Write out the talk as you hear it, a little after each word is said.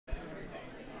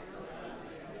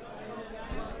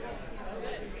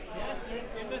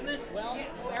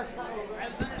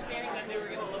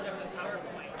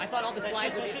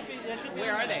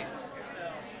Where are they?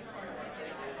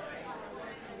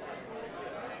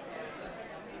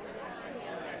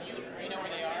 Do you know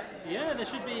where they are? Yeah, there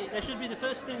should be the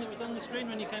first thing that was on the screen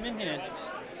when you came in here. There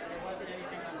wasn't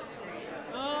anything on the screen.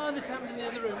 Oh, this happened in the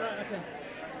other room. Right, okay.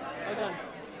 Hold on.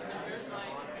 Where's my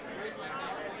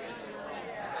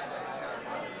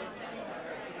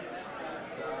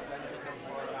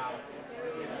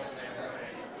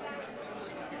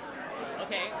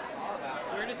Okay.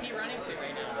 Where is he running to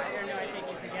right now? I don't know. I think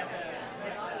he's together.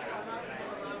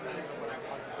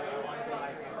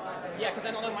 Yeah, because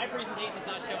I don't know, my presentation's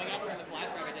not showing up from the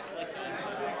flash drive. I just clicked on it.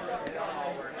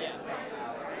 Yeah.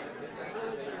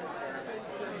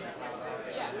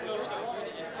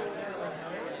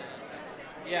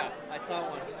 Yeah, I saw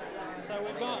one. So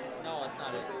we've got. No, it's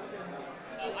not it.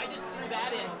 Oh, I just threw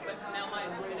that in, but now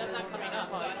that's not coming up.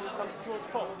 So I don't know. Comes George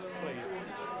Fox, please.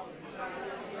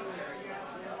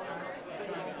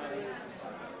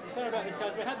 Sorry about this,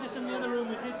 guys. We had this in the other room.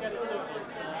 We did get it sorted.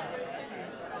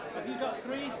 Have you got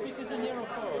 3 speakers in here or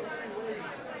 4?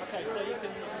 Okay, so you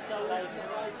can start late.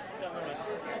 Don't worry.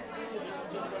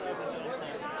 Just run over to the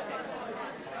side.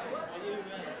 Are you?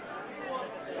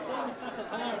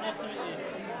 Hello, nice to meet you.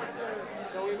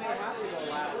 So we may have to go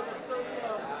last.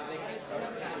 They keep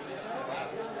starting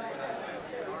last.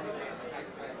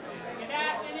 Good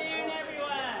afternoon,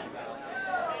 everyone.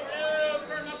 Hello,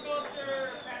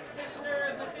 permaculture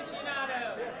practitioners,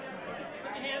 aficionados.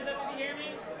 Put your hands up if you hear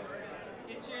me.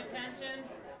 Get your attention.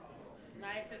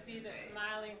 Nice to see the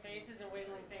smiling faces and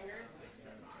wiggling fingers.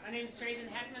 My name's Trajan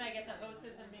Heckman. I get to host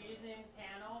this amazing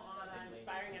panel on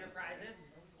inspiring enterprises.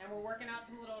 And we're working out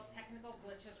some little technical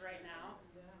glitches right now.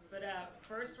 But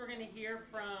first we're going to hear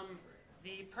from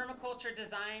the Permaculture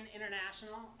Design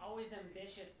International, always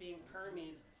ambitious being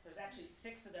Permies. There's actually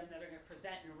 6 of them that are going to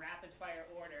present in rapid fire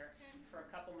order for a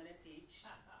couple minutes each.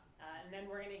 And then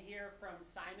we're going to hear from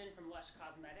Simon from Lush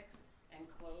Cosmetics and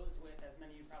close with, as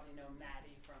many of you probably know,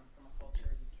 Maddy from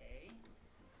Permaculture UK.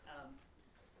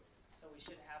 So we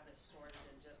should have this sorted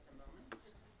in just a moment.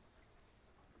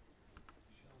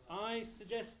 I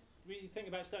suggest we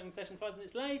think about starting the session 5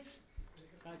 minutes late.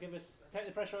 Take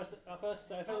the pressure off us.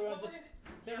 So if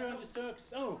everyone just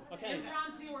talks. Oh, okay.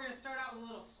 Impromptu, we're going to start out with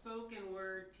a little spoken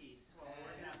word piece while we're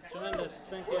working out technical. Tremendous.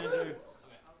 Thank you, Andrew.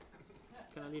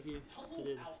 Can I leave you to do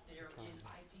this? Out there in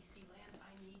IPC land,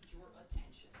 I need your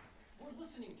attention. We're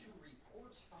listening to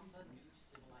reports from the new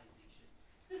civilization.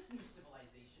 This new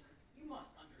civilization, you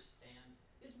must understand,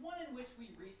 is one in which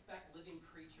we respect living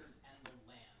creatures and the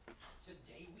land.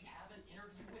 Today we have an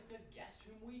interview with a guest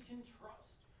whom we can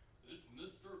trust. It's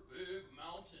Mr. Big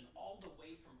Mountain, all the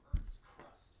way from Earth's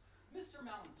crust. Mr.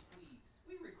 Mountain, please,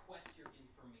 we request your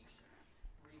information.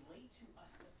 Relate to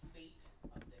us the fate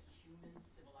of the human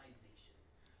civilization.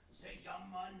 Say,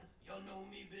 young man, you know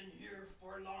me been here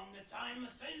for long a time.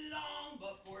 Say, long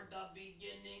before the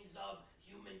beginnings of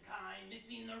humankind. Me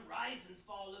seen the rise and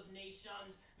fall of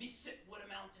nations. Me sit with a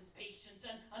mountain's patience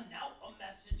and announce a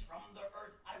message from the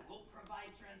earth. I will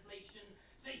provide translation.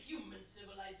 Say human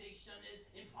civilization is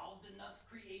involved in the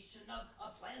creation of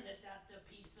a planet that the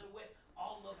piece with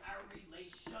all of our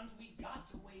relations. We got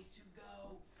a ways to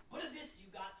go. But of this you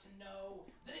got to know,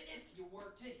 that if you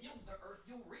were to heal the earth,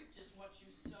 you'll reap just what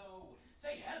you sow.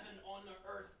 Say heaven on the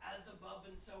earth as above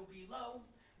and so below.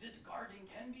 This garden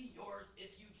can be yours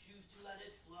if you choose to let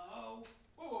it flow.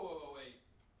 Wait.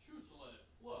 Choose to let it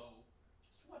flow?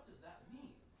 Just what does that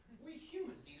mean? We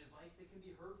humans need advice that can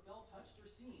be heard, felt, touched, or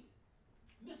seen.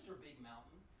 Mr. Big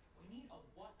Mountain, we need a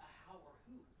what, a how, or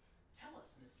who. Tell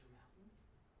us, Mr. Mountain,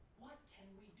 what can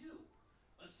we do?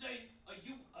 Say,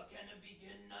 you can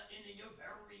begin in your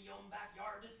very own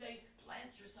backyard. To say,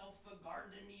 plant yourself a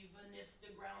garden even if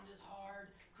the ground is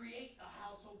hard. Create a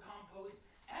household compost,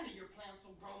 and your plants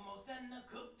will grow most. And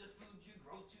cook the food you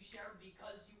grow to share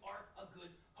because you are a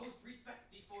good host. Respect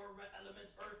the 4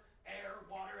 elements, earth, air,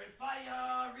 water, and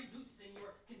fire. Reducing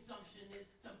your consumption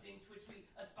is something to which we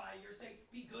aspire. Say,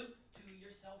 be good to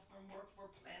yourself and work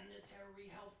for planetary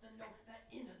health. And know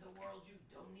that in the world you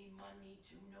don't need money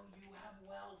to know you have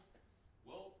wealth.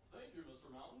 Well, thank you,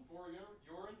 Mr. Mountain, for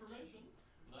your information.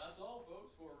 That's all,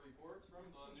 folks, for reports from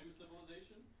the new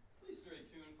civilization. Please stay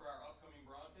tuned for our upcoming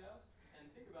broadcast and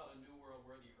think about a new world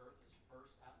where the earth is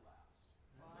first at last.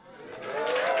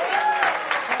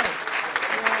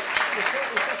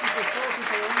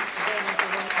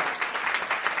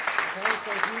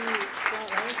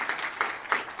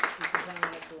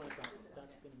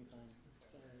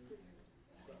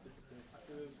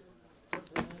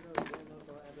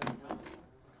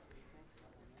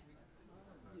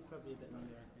 Probably a bit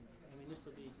longer, I think. I mean, this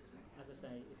will be, as I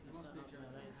say, if you start half an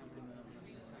hour later, you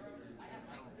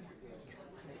can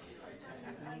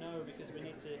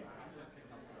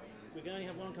we can only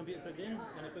have one computer plugged in,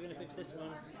 and if we're going to fix this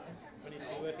one, we need to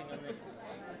be working on this.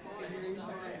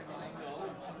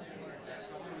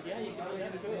 Yeah, you can do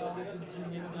that. Cool.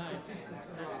 It's nice.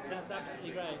 That's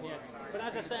absolutely great. Yeah. But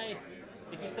as I say,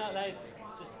 if you start late,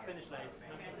 just finish late.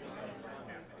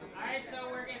 All right, so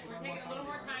we're taking a little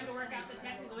more time to work out the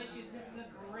technical issues. This is a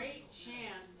great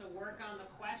chance to work on the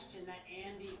question that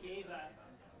Andy gave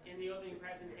us in the opening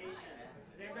presentation.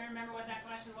 Does everybody remember what that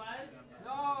question was?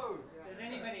 No! Does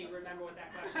anybody remember what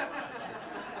that question was?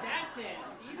 Stefan,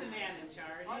 he's a man in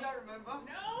charge. I don't remember.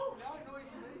 No? No, not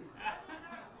even me.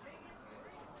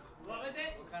 What was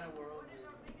it? What kind of world?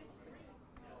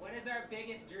 What is our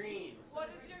biggest dream?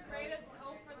 What is your greatest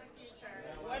hope for the future?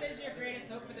 What is your greatest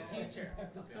hope for the future?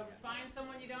 So find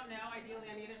someone you don't know,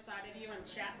 ideally on either side of you, and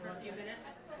chat for a few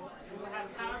minutes. And we'll have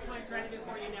PowerPoints ready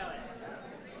before you know it.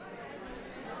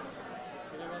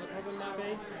 So you know what the problem might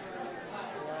be?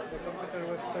 The computer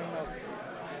was turned off.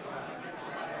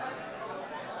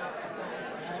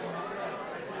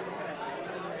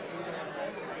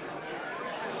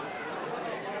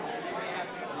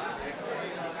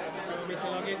 Me to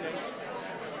log in then?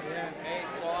 Yeah. Hey,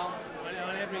 so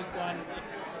On every one, in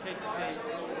case you see,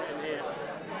 it's all written here.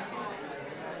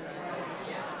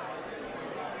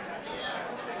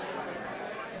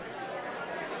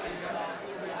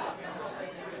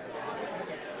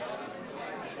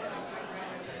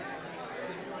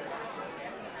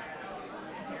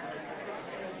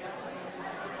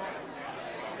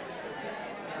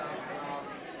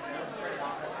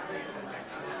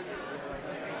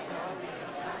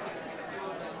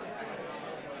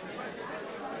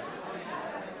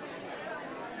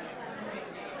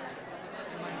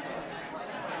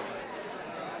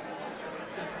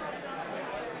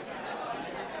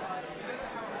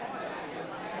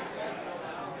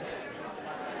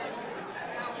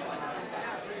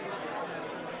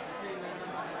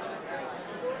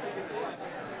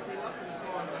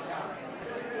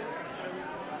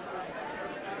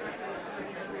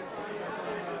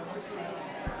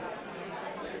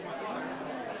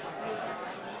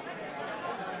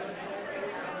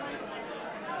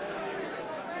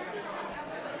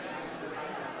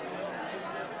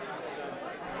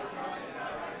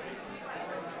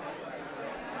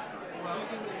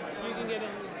 You can get on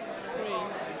the screen.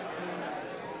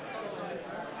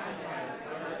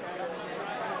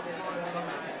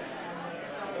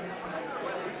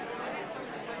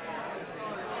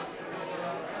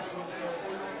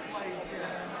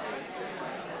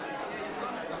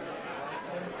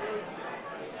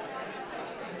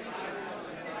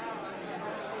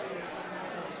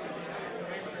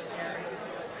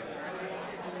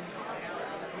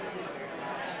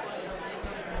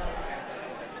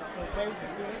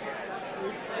 Basically,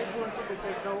 it's going to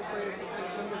detect the operating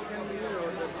system that can be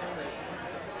reloaded the space.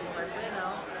 If I play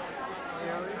now,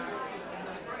 theory,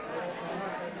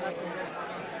 nothing gets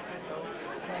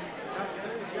that's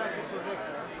just a projector.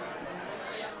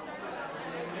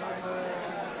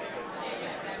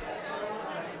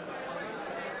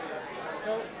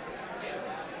 So,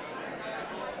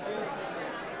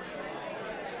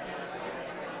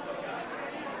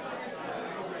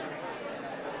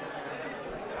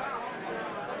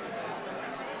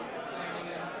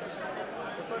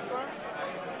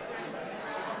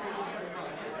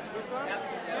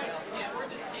 Yeah, we're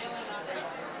just scaling up.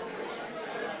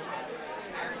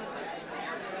 Ours is just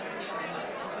scaling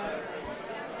up. Can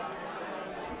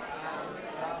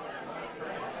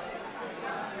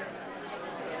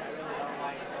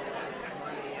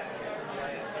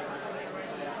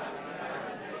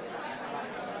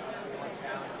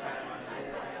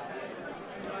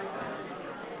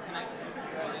I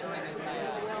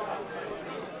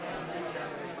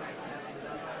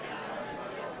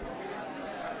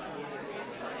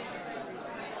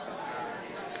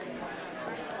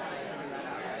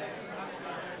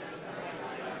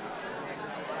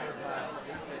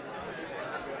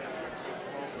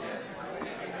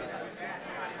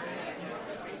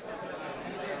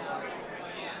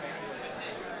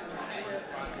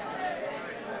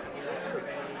throw this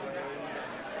in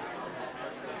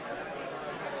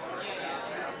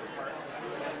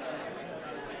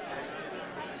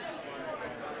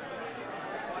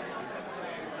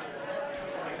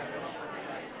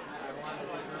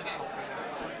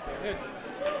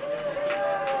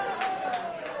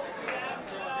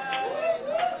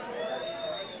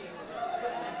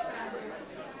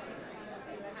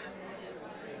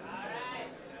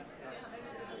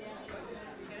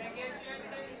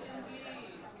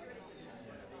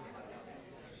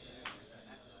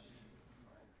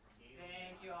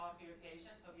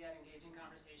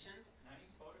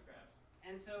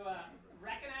as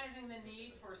recognizing the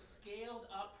need for scaled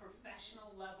up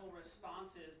professional level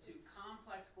responses to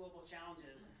complex global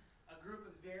challenges, a group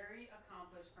of very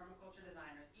accomplished permaculture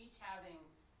designers, each having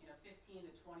 15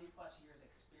 to 20 plus years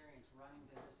experience running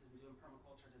businesses and doing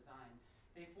permaculture design,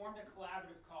 they formed a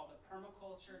collaborative called the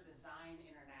Permaculture Design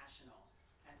International.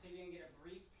 And so you're going to get a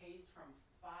brief taste from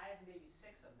 5, maybe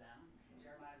 6 of them.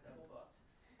 Jeremiah's double booked.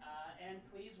 And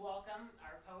please welcome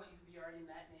our poet who you already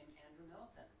met named Andrew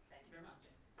Millison. Thank you very much.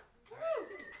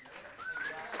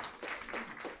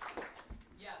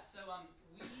 Yeah, so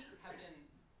we have been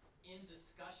in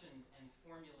discussions and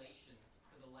formulation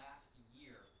for the last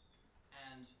year,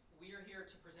 and we are here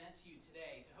to present to you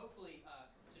today to hopefully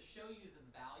to show you the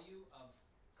value of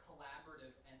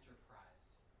collaborative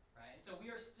enterprise, right? So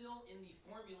we are still in the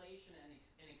formulation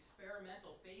and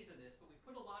experimental phase of this, but we've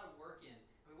put a lot of work in.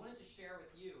 We wanted to share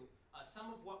with you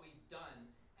some of what we've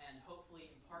done and hopefully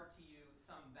impart to you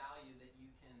some value that you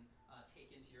can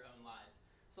take into your own lives.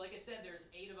 So like I said,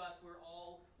 there's 8 of us. We're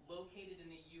all located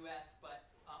in the US, but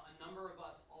a number of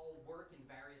us all work in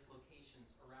various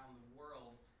locations around the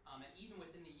world. And even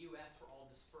within the US, we're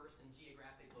all dispersed in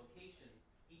geographic locations.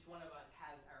 Each one of us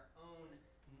has our own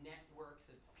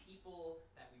networks of people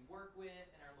that we work with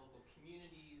in our local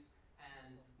communities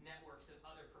and networks of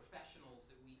other professionals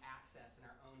that we access in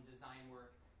our own design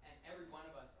work. And every one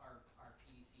of us are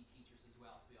PDC teachers as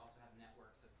well, so we also have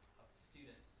networks of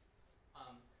students.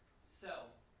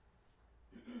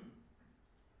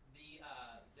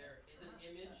 There is an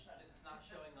image that's not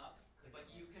showing up, but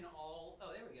you can all, oh,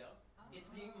 there we go. It's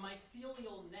the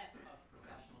mycelial net of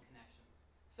professional connections.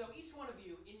 So each one of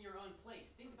you, in your own place,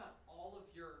 think about all of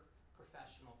your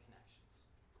professional connections,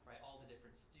 right? All the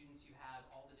different students you have,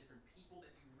 all the different people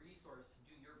that you resource to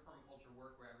do your permaculture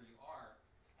work wherever you are,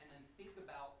 and then think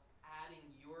about adding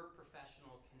your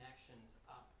professional connections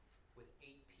up with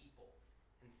 8 people.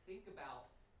 And think about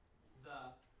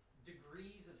the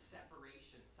degrees of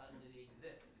separation suddenly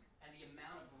that exist and the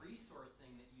amount of resourcing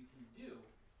that you can do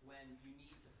when you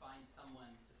need to find someone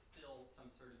to fill some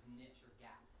sort of niche or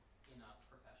gap in a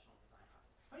professional design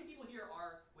process. How many people here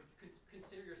would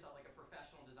consider yourself like a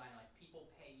professional designer, like people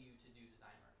pay you to do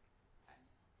design work? Okay.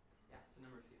 Yeah, it's a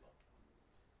number of people.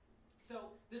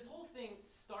 So this whole thing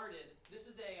started, this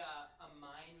is a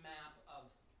mind map of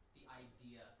the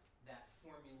idea that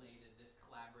formulated this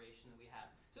collaboration that we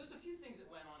have. So there's a few things that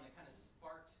went on that kind of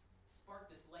sparked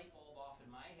this light bulb off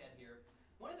in my head here.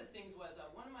 One of the things was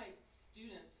one of my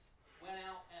students went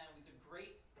out and was a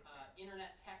great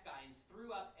internet tech guy and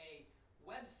threw up a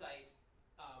website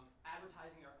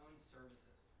advertising their own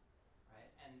services,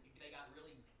 right? And they got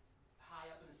really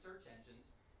high up in the search engines,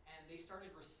 and they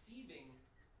started receiving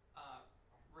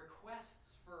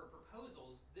requests for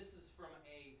proposals. This is from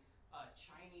a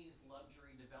Chinese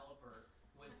luxury developer.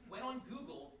 Went on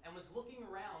Google and was looking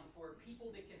around for people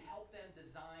that can help them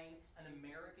design an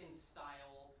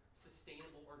American-style,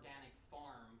 sustainable organic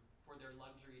farm for their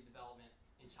luxury development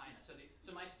in China. So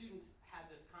my students had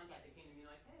this contact that came to me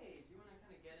like, hey, do you want to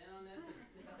kind of get in on this?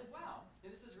 And I said, wow,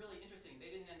 and this is really interesting. They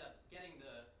didn't end up getting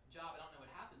the job. I don't know what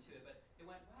happened to it, but it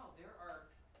went, wow, there are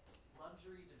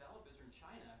luxury developers in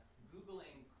China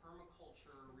Googling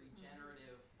permaculture,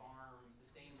 regenerative, farm,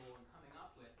 sustainable, and coming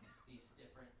up with these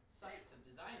different sites of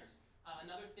designers.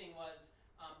 Another thing was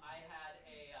I had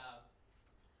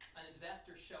an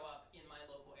investor show up in my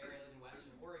local area in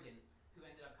Western Oregon who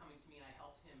ended up coming to me, and I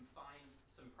helped him find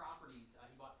some properties.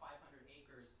 He bought 500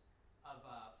 acres of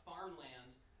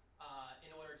farmland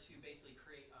in order to basically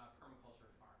create permaculture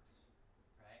farms,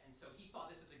 right? And so he thought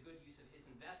this was a good use of his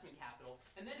investment capital.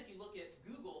 And then if you look at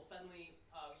Google, suddenly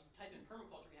you type in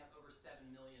permaculture, we have over 7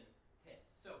 million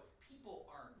hits. So people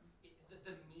are,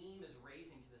 the meme is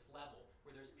raising to this level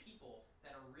where there's people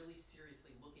that are really seriously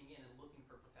looking in and looking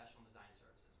for professional design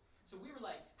services. So we were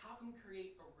like, how can we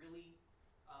create a really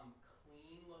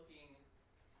clean-looking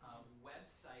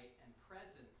website and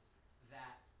presence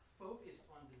that focused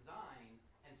on design,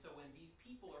 and so when these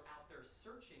people are out there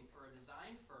searching for a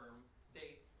design firm,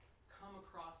 they come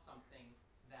across something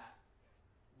that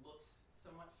looks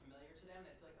somewhat familiar to them.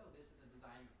 They feel like, oh, this is a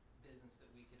design business that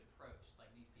we could approach.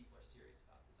 Like, these people are serious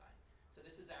about design. So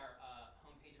this is our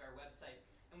homepage of our website,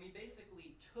 and we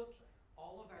basically took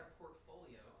all of our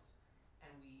portfolios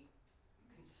and we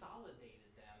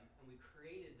consolidated them, and we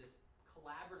created this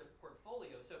collaborative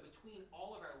portfolio. So between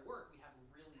all of our work, we have a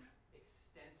really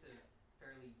extensive,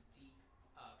 fairly deep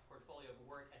portfolio of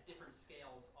work at different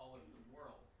scales all over the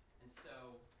world. And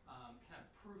so kind of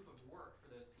proof of work for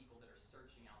those people that are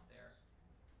searching out there,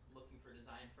 looking for a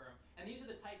design firm. And these are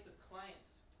the types of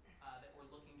clients that we're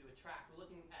looking to attract. We're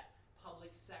looking at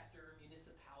public sector,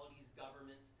 municipalities,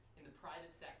 governments, in the private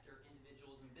sector,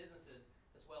 individuals and businesses,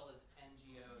 as well as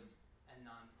NGOs and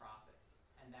nonprofits.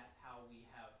 And that's how we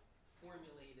have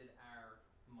formulated our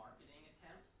marketing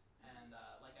attempts. And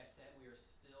like I said, we are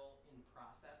still in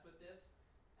process with this.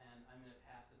 And I'm going to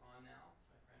pass it on now to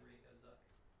my friend Rico Zook.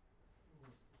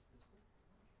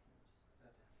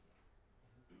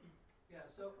 Yeah,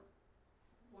 so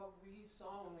what we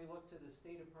saw when we looked to the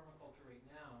state of permaculture right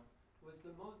now was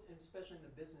the most, and especially in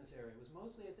the business area, was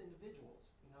mostly as individuals,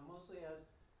 mostly as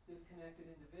disconnected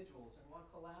individuals. And one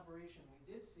collaboration we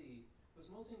did see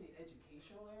was mostly in the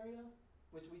educational area,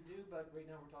 which we do, but right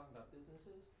now we're talking about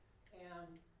businesses. And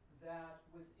that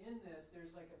within this,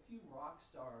 there's like a few rock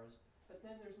stars, but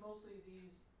then there's mostly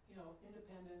these,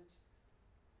 independent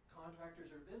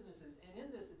contractors or businesses. And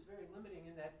in this, it's very limiting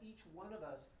in that each one of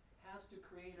us has to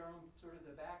create our own sort of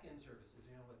the back-end services,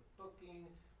 with booking,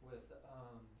 with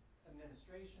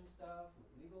administration stuff, with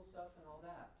legal stuff, and all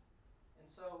that. And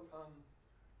so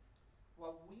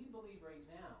what we believe right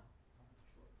now,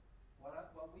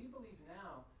 what we believe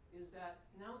now is that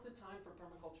now's the time for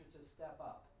permaculture to step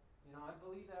up. I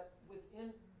believe that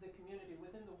within the community,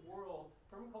 within the world,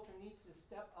 permaculture needs to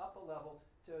step up a level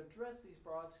to address these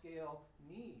broad-scale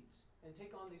needs and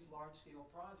take on these large-scale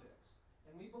projects.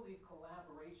 And we believe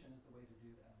collaboration is the way to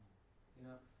do that.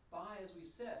 By, as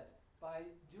we've said, by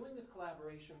doing this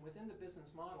collaboration within the business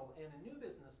model and a new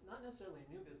business, not necessarily a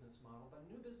new business model, but a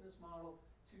new business model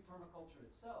to permaculture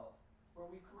itself, where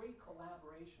we create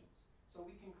collaborations. So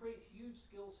we can create huge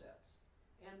skill sets.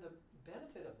 And the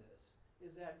benefit of this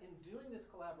is that in doing this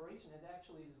collaboration, it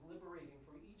actually is liberating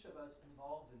for each of us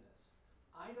involved in this.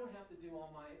 I don't have to do all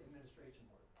my administration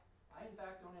work. I, in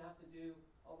fact, don't have to do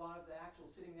a lot of the actual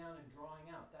sitting down and drawing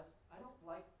out. I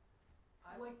like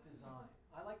design.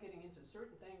 I like getting into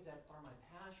certain things that are my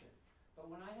passion.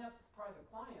 But when I have private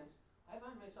clients, I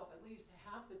find myself at least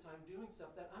half the time doing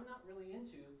stuff that I'm not really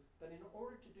into, but in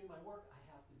order to do my work, I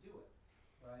have to do it,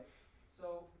 right?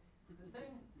 So the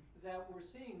thing that we're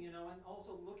seeing, and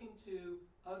also looking to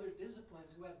other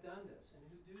disciplines who have done this and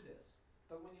who do this.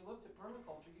 But when you look to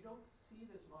permaculture, you don't see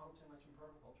this model too much in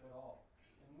permaculture at all.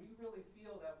 And we really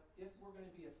feel that if we're going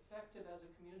to be effective as a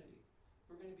community, if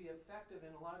we're going to be effective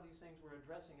in a lot of these things we're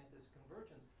addressing at this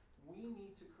convergence, we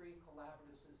need to create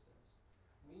collaborative systems.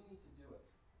 We need to do it.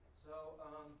 So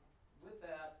with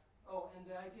that, and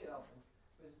the idea of them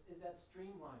is that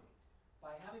streamlining.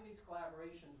 By having these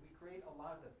collaborations, we create a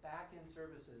lot of the back-end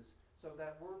services so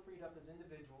that we're freed up as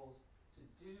individuals to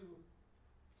do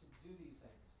these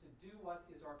things, to do what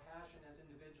is our passion as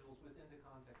individuals within the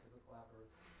context of a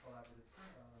collaborative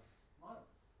model.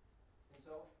 And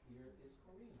so here is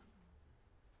Koreen.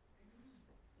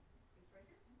 It's right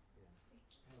here.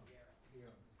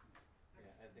 Yeah,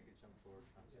 I think it jumped forward.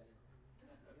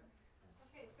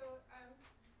 Okay, so I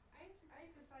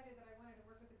decided that I wanted to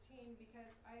work with a team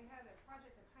because I had a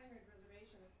project at Pine Ridge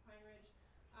Reservation. This Pine Ridge,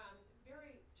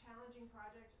 very challenging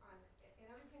project in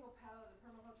every single petal of the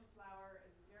permaculture flower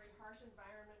is a very harsh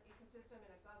environment ecosystem,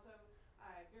 and it's also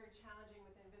very challenging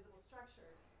with invisible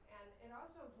structure. And it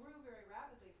also grew very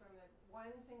rapidly from the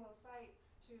one single site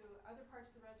to other parts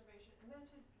of the reservation, and then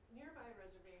to nearby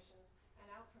reservations and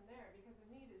out from there, because the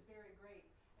need is very great.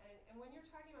 And when you're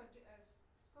talking about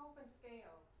scope and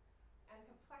scale and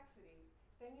complexity,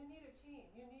 then you need a team,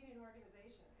 you need an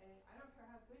organization. And I don't care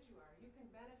how good you are, you can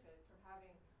benefit from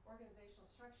having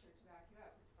organizational structure to back you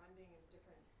up with funding and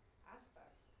different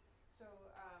aspects. So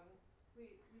we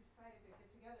decided to get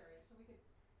together so we could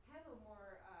handle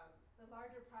more the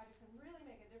larger projects and really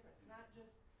make a difference, not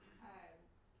just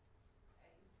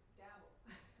dabble.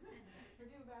 We're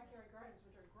doing backyard gardens,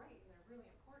 which are great and they're really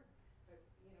important, but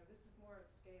this is more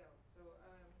scale. So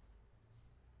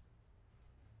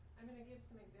I'm going to give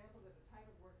some examples of the type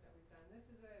of work that we've done. This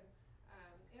is an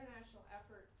international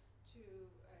effort to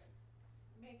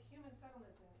make human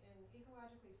settlements in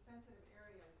ecologically sensitive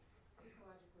areas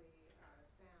ecologically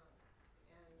sound.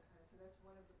 And so that's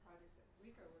one of the projects that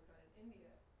Rico worked on in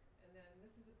India. And then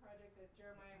this is a project that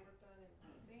Jeremiah worked on in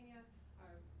Tanzania,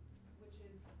 which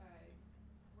is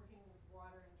working with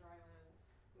water and drylands.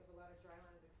 We have a lot of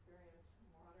drylands experience in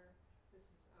water. This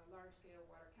is large-scale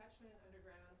water catchment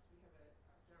underground. So we have a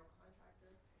general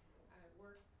contractor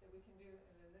work that we can do.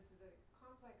 And then this is a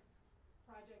complex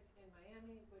project in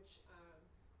Miami, which has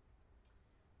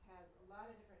a lot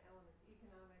of different elements: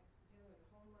 economic, dealing with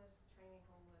the homeless, training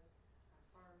homeless,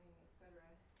 farming, etc.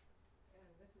 And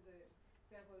this is an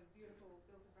example of beautiful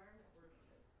built environment work.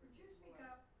 Would you speak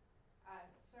up?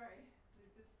 Sorry.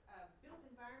 This built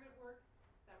environment work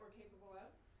that we're capable of.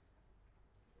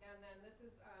 And then this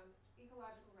is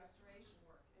ecological restoration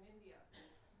work in India.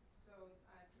 So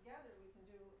together we can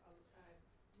do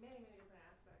many, many different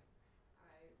aspects.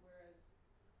 Whereas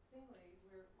singly,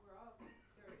 we're all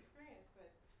very experienced, but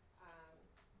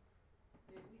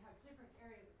we have different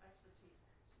areas of expertise.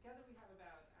 So together we have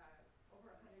about over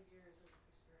 100 years of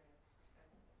experience in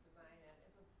design and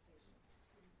implementation.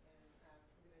 And I'm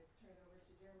going to turn it over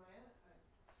to Jeremiah to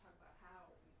talk about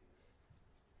how we do this.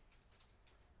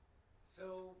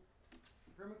 So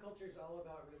permaculture is all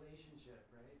about relationship,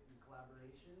 right, and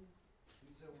collaboration.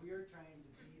 And so we're trying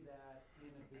to be that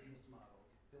in a business model,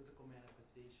 physical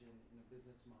manifestation in a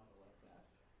business model of that.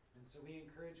 And so we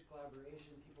encourage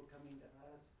collaboration, people coming to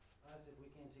us if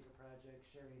we can't take a project,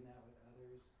 sharing that with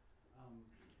others.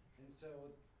 And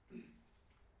so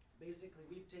basically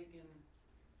we've taken,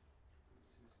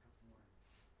 here's a couple more.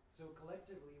 So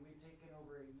collectively we've taken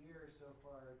over a year so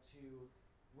far to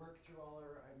work through all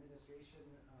our administration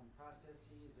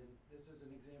processes, and this is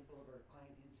an example of our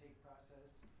client intake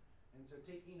process. And so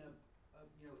taking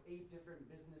 8 different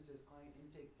businesses' client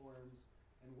intake forms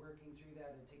and working through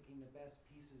that and taking the best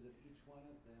pieces of each one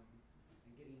of them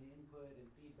and getting input and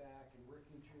feedback and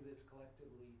working through this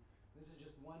collectively. This is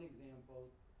just one example.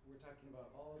 We're talking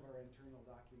about all of our internal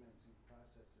documents and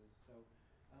processes. So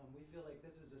we feel like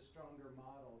this is a stronger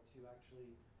model to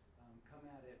actually come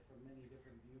at it from many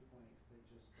different viewpoints than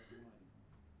just from one,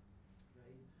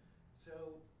 right?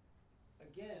 So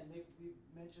again, we've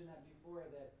mentioned that before,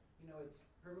 that it's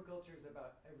permaculture is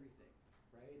about everything,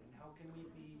 right? And how can we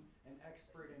be an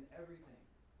expert in everything,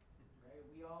 right?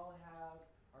 We all have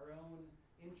our own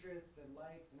interests and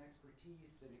likes and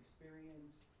expertise and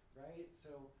experience, right?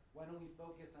 So why don't we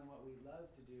focus on what we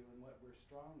love to do and what we're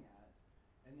strong at,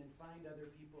 and then find other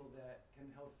people that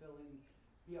can help fill in,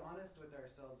 be honest with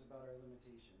ourselves about our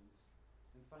limitations,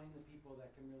 and find the people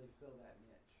that can really fill that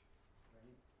niche,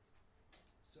 right?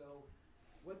 So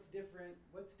what's different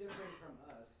from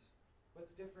us?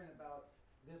 What's different about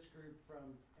this group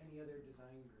from any other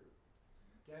design group?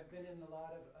 Okay, I've been in a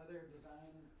lot of other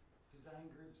design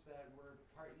groups that were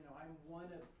part, I'm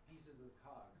one of pieces of the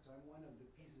cog, so I'm one of the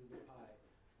pieces of the pie.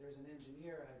 There's an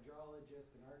engineer, a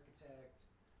hydrologist, an architect,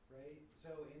 right?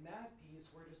 So in that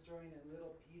piece, we're just throwing in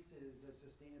little pieces of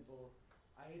sustainable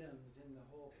items in the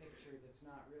whole picture that's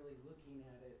not really looking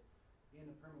at it in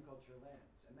a permaculture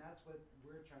lens. And that's what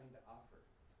we're trying to offer,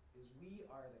 is we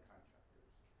are the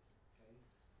contractors, okay?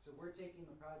 So we're taking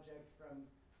the project from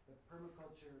the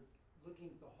permaculture, looking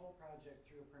at the whole project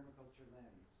through a permaculture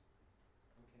lens,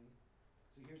 okay?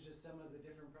 So here's just some of the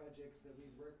different projects that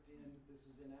we've worked in. This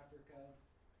is in Africa.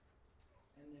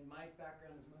 And then my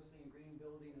background is mostly in green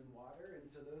building and water, and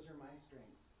so those are my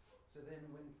strengths. So then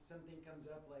when something comes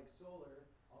up like solar,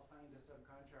 I'll find a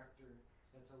subcontractor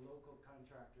that's a local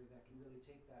contractor that can really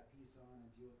take that piece on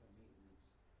and deal with the maintenance,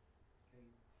 okay?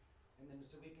 And then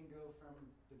so we can go from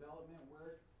development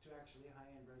work to actually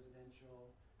high-end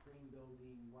residential, green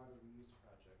building, water reuse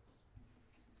projects.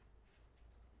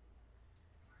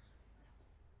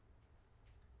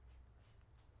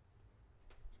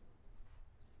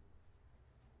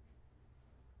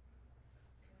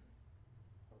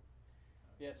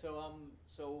 Yeah,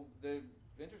 so the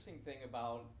interesting thing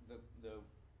about the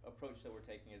approach that we're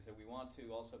taking is that we want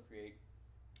to also create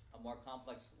a more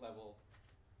complex level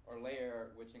or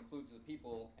layer which includes the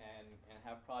people and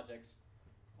have projects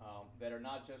that are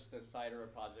not just a site or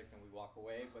a project and we walk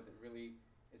away, but it really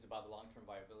is about the long-term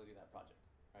viability of that project,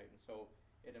 right? And so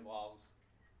it involves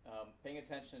paying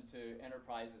attention to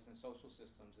enterprises and social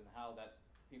systems and how that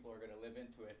people are going to live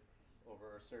into it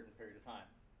over a certain period of time,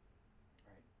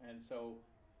 right? And so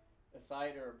a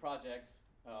site or a project,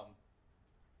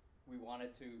 we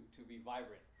wanted to be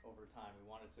vibrant over time. We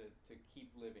wanted to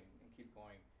keep living and keep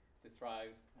going, to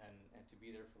thrive and to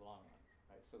be there for the long run,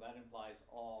 right? So that implies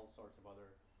all sorts of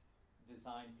other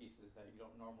design pieces that you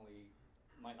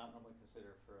might not normally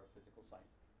consider for a physical site.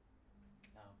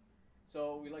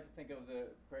 So we like to think of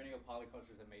the perennial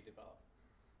polycultures that may develop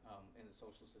in the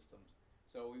social systems.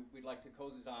 So we'd like to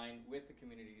co-design with the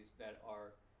communities that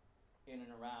are in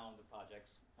and around the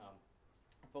projects,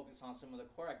 focus on some of the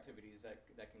core activities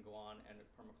that can go on in a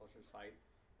permaculture site,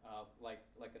 like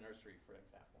a nursery, for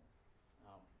example,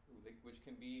 which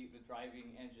can be the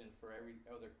driving engine for every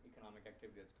other economic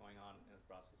activity that's going on in the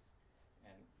process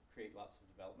and create lots of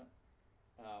development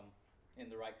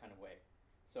in the right kind of way.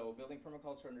 So building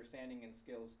permaculture understanding and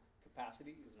skills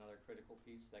capacity is another critical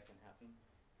piece that can happen,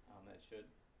 that should.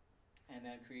 And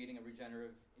then creating a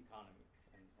regenerative economy,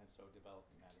 and so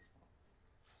developing that as well.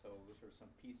 So those are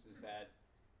some pieces that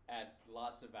add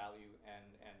lots of value and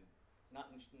not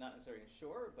necessarily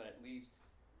ensure, but at least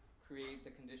create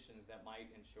the conditions that might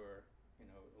ensure,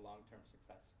 long-term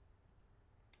success.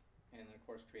 And then of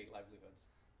course create livelihoods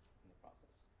in the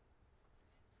process.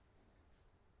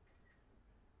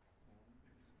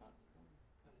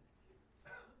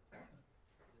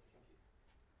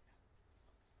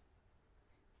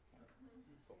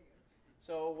 Cool.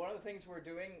 So one of the things we're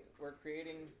doing, we're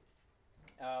creating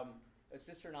a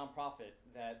sister nonprofit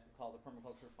that called the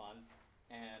Permaculture Fund,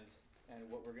 and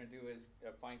what we're going to do is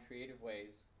find creative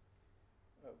ways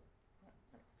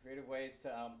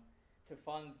to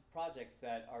fund projects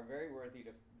that are very worthy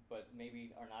but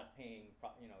maybe are not paying,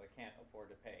 they can't afford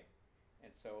to pay.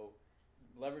 And so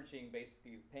leveraging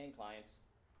basically paying clients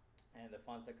and the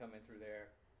funds that come in through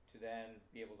there to then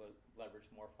be able to leverage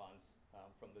more funds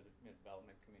from the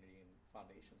development community and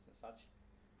foundations and such.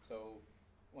 So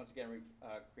once again,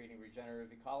 creating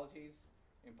regenerative ecologies,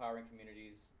 empowering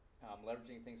communities,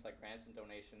 leveraging things like grants and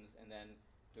donations, and then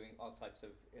doing all types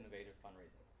of innovative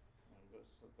fundraising. And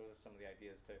those are some of the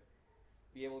ideas to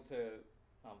be able to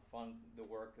fund the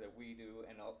work that we do,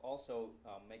 and also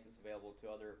make this available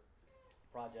to other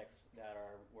projects that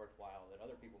are worthwhile that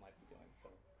other people might be doing.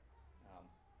 So,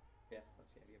 yeah,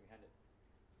 that's the idea behind it.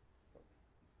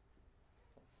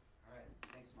 All right,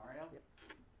 thanks, Mario. Yep.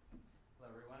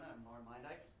 Hello, everyone. I'm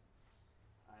Luyendyk.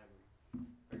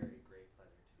 It's a very great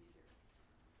pleasure to be here,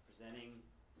 presenting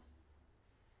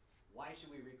why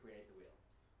should we recreate the wheel.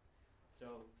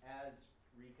 So, as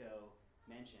Rico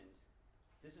mentioned,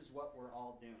 this is what we're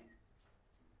all doing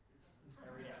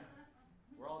every day.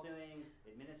 We're all doing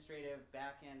administrative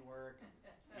back-end work,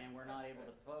 and we're not able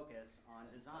to focus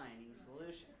on designing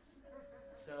solutions.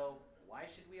 So why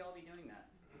should we all be doing that?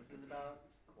 This is about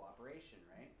cooperation,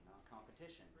 right? Not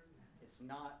competition. It's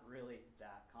not really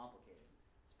that complicated.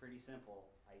 It's a pretty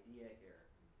simple idea here.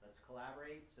 Let's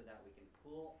collaborate so that we can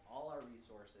pool all our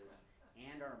resources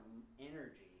and our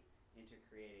energy into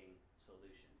creating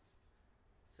solutions.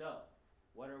 So,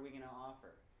 what are we going to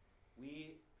offer?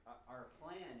 Our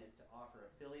plan is to offer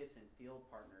affiliates and field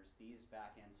partners these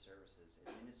back-end services,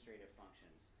 administrative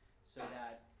functions, so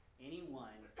that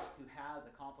anyone who has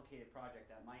a complicated project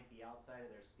that might be outside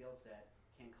of their skill set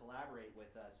can collaborate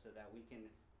with us so that we can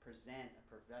present a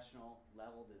professional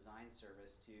level design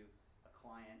service to a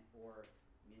client or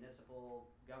municipal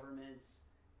governments,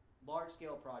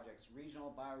 large-scale projects,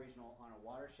 regional, bioregional, on a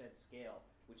watershed scale,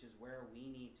 which is where we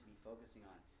need to be focusing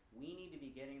on. We need to be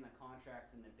getting the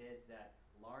contracts and the bids that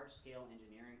large-scale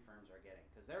engineering firms are getting,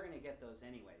 because they're going to get those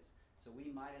anyways. So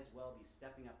we might as well be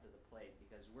stepping up to the plate,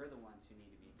 because we're the ones who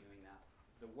need to be doing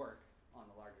the work on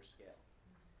the larger scale.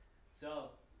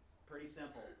 So, pretty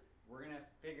simple. We're going to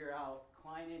figure out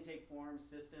client intake forms,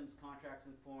 systems, contracts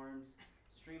and forms,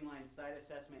 streamline site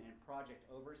assessment and project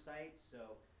oversight,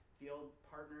 so field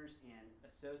partners and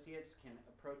associates can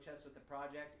approach us with the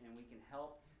project, and we can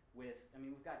help with,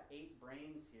 we've got 8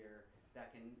 brains here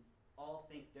that can all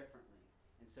think differently.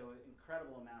 And so an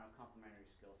incredible amount of complementary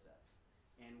skill sets.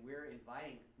 And we're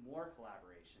inviting more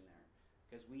collaboration there,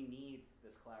 because we need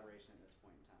this collaboration at this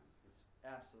point in time. It's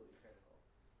absolutely critical.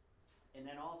 And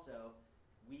then also,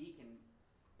 we can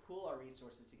pool our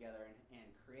resources together and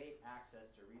create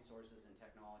access to resources and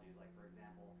technologies, like, for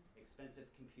example, expensive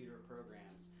computer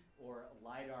programs or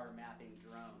LiDAR mapping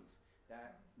drones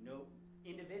that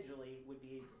individually would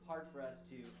be hard for us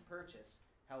to purchase.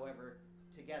 However,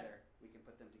 together, we can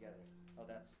put them together. Oh,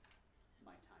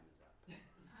 my time is up.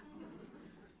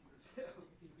 So,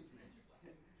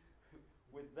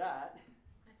 with that,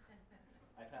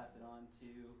 I pass it on to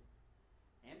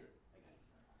Andrew again.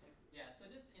 Yeah, so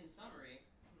just in summary,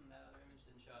 that other image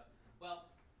didn't show up. Well,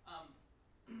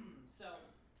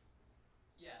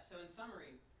 so in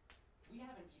summary, we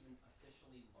haven't even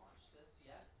officially launched this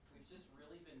yet. We've just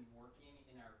really been working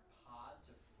in our pod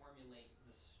to formulate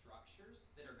the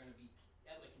structures that are going to be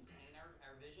able to contain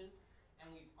our vision.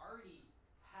 And we've already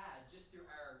had, just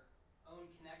through our own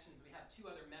connections, we have 2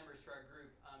 other members to our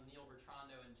group,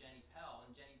 Bertrando and Jenny Pell.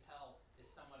 And Jenny Pell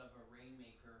is somewhat of a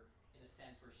rainmaker in a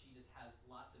sense, where she just has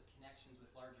lots of connections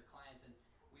with larger clients. And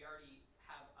we already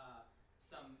have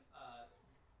some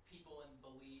people in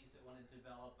Belize that want to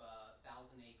develop a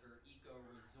 1,000-acre eco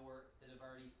resort that have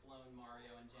already flown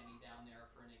Mario and Jenny down there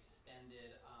for an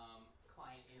extended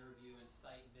client interview and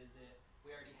site visit.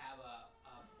 We already have a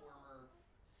former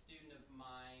student of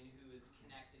mine who is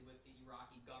connected with the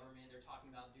Iraqi government. They're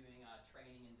talking about doing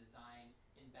training and design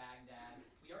in Baghdad.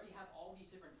 We already have all these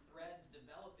different threads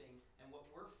developing, and what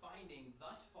we're finding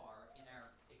thus far in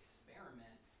our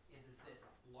experiment is that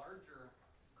larger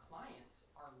clients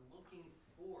are looking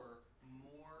for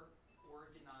more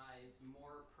organized,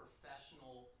 more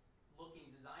professional looking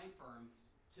design firms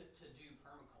to do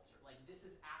permaculture. Like, this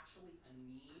is actually a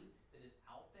need that is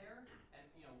out there, and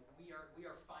we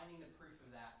are finding the proof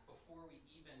of that before we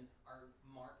even are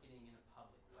marketing in a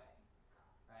public way,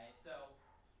 right? So,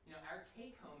 our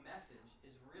take-home message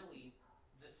is really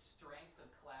the strength of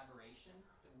collaboration,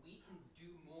 that we can do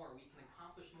more, we can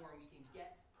accomplish more, and we can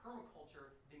get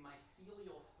permaculture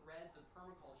mycelial threads of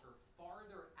permaculture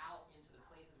farther out into the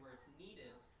places where it's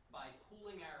needed by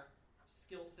pooling our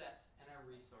skill sets and our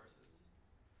resources.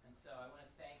 And so I want to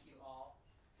thank you all.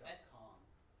 .com.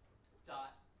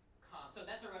 So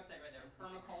that's our website right there,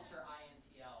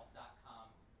 permacultureintl.com.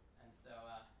 And so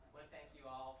I want to thank you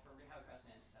all for, we have a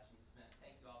question and answer session in just a minute.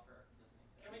 Thank you all for listening to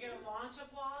us. Can we get a launch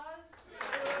applause?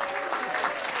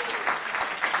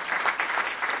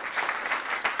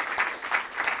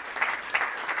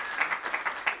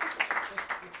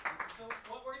 So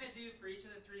what we're going to do for each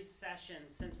of the 3 sessions,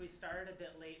 since we started a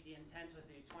bit late, the intent was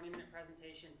to do 20-minute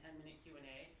presentation, 10-minute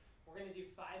Q&A. We're going to do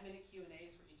 5-minute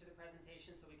Q&As for each of the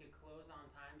presentations so we could close on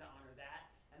time to honor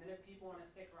that. And then if people want to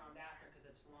stick around after because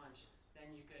it's lunch,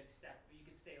 then you could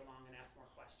stay along and ask more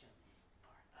questions.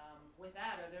 With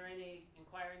that, are there any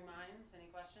inquiring minds? Any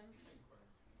questions? Do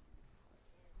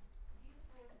you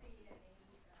foresee any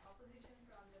opposition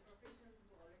from the professionals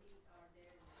who already are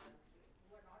there in the industry,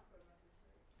 who are not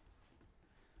permaculturists?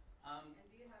 And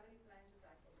do you have any plan to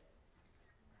tackle that?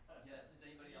 Yes, does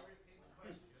anybody else?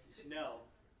 No.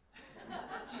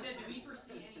 She said, do we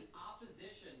foresee any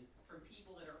opposition from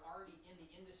people that are already in the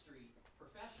industry,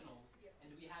 professionals, and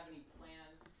do we have any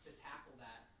plan to tackle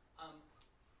that?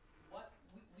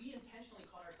 We intentionally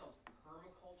called ourselves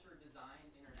Permaculture Design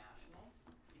International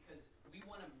because we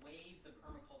want to wave the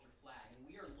permaculture flag, and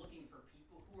we are looking for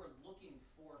people who are looking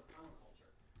for permaculture.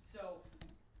 So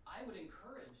I would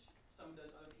encourage some of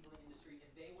those other people in the industry, if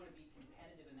they want to be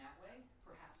competitive in that way,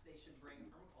 perhaps they should bring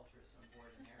permaculturists on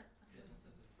board in their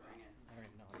businesses as well. I don't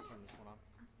even know how to turn this one on.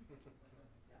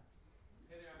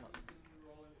 Hey there, I'm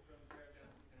Roland from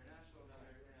Genesis International,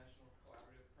 another international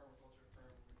collaborative permaculture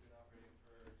firm. We've been operating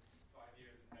for 5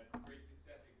 years and had great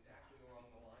success exactly along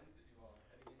the lines that you all are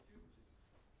heading into, which is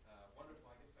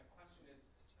wonderful. I guess my question is,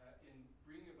 in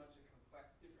bringing a bunch of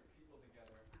complex, different people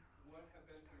together, what have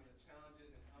been some of the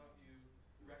challenges and how have you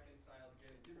reconciled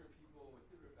getting different people with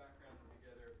different backgrounds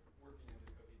together, working as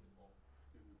a cohesive whole?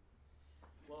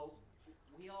 Well,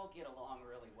 we all get along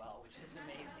really well, which is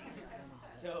amazing.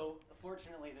 So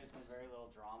fortunately, there's been very little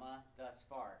drama thus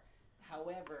far.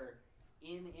 However,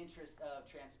 in the interest of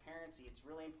transparency, it's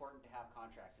really important to have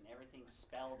contracts and everything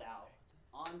spelled out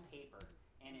on paper,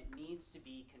 and it needs to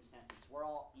be consensus. We're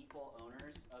all equal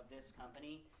owners of this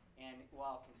company, and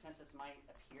while consensus might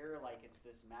appear like it's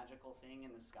this magical thing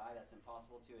in the sky that's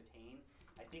impossible to attain,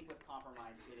 I think with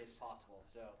compromise it is possible.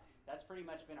 So that's pretty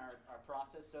much been our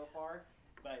process so far,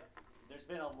 but there's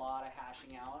been a lot of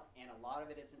hashing out, and a lot of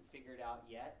it isn't figured out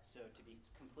yet. So to be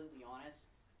completely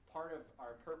honest, part of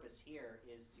our purpose here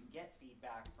is to get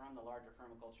feedback from the larger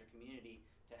permaculture community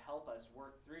to help us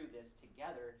work through this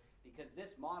together, because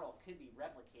this model could be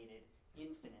replicated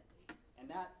infinitely. And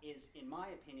that is, in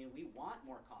my opinion, we want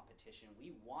more competition.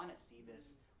 We want to see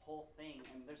this whole thing,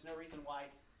 and there's no reason why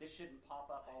this shouldn't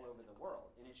pop up all over the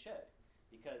world, and it should.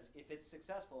 Because if it's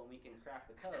successful and we can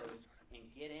crack the code and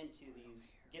get into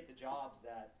these, get the jobs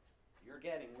that you're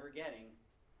getting, we're getting,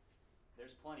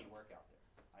 there's plenty of work out there.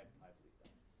 I believe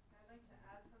that. I'd like to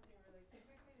add something really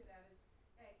quickly to that is,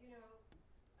 you know,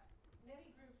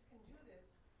 many groups can do this,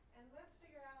 and let's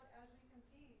figure out as we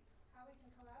compete how we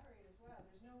can collaborate as well.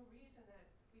 There's no reason that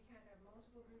we can't have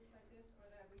multiple groups like this, or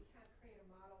that we can't create a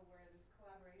model where this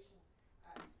collaboration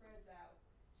spreads out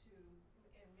to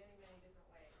in many, many different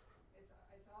ways.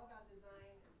 It's all about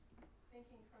design. It's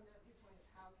thinking from that viewpoint of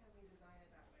how can we design it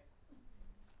that way.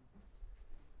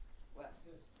 Wes.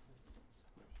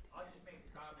 I'll just make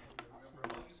a comment. Remember,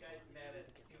 all you guys met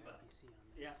at Cuba.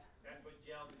 Yeah. That's what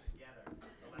gelled together.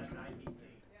 The last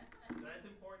IPC. Yeah. So that's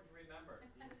important to remember.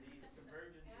 These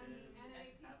convergences. And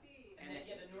APC. And then,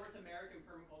 the North American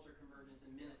Permaculture Convergence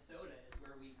in Minnesota is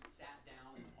where we sat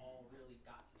down and all really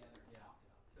got together and talked about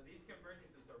it. So these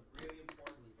convergences are really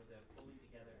important for the pulling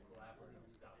together and collaborative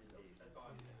stuff. So that's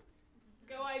all I'm saying.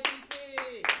 Go IPC!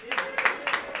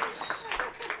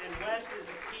 And Wes is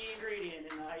a key ingredient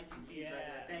in the IPCs right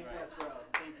there. Thanks, Wes, bro.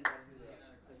 Thank you, Wes.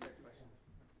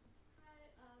 Hi,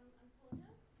 I'm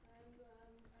Tonya,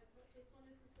 and I just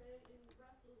wanted to say in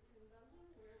Brussels, in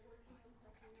Belgium, we're working on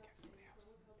setting up a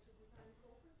permaculture design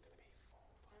cohort,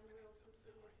 and we're also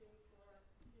still looking for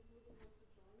people who want to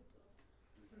join, so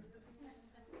we're looking to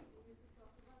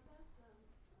talk about that. I'll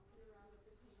be around at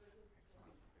the convergence as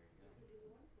well. If it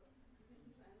is one, so this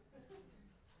is the plan.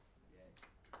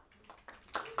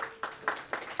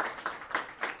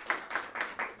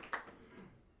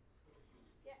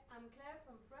 I'm Claire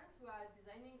from France. We are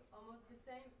designing almost the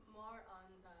same, more on,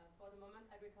 for the moment,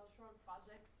 agricultural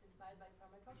projects inspired by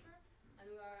permaculture. And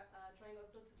we are trying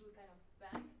also to do kind of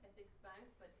ethics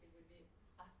banks, but it would be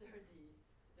after the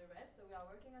the rest. So we are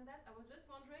working on that. I was just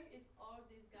wondering if all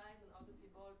these guys and other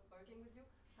people working with you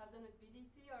have done a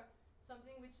PDC or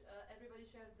something which everybody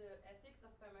shares the ethics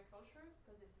of permaculture,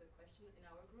 because it's a question in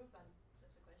our group and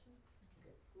just a question.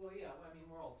 Okay. Well, yeah, I mean,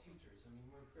 we're all teachers. I mean,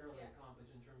 we're fairly Yeah. accomplished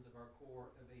in terms of our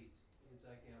core of 8. It's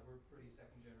like, yeah, we're pretty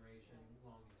second generation,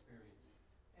 long experience.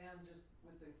 And just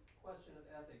with the question of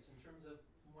ethics, in terms of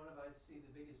one of, I see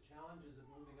the biggest challenges of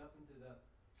moving up into the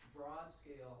broad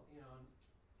scale,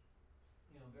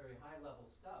 very high level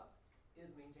stuff, is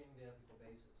maintaining the ethical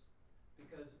basis.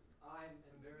 Because I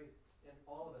am very, and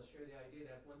all of us share the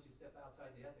idea that once you step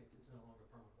outside the ethics, it's no longer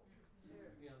permaculture. Sure.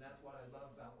 That's what I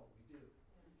love about what we do.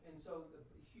 And so the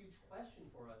huge question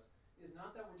for us is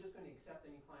not that we're just going to accept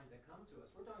any client that come to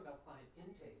us. We're talking about client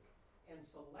intake and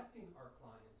selecting our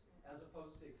clients as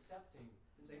opposed to accepting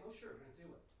and saying, oh sure, we're going to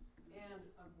do it. And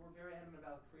we're very adamant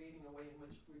about creating a way in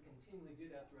which we continually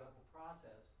do that throughout the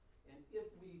process. And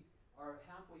if we are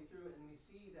halfway through it and we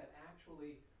see that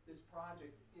actually this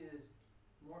project is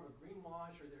more of a green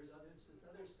wash or there's this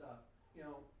other stuff,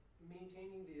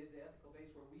 maintaining the ethical base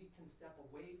where we can step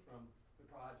away from the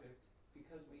project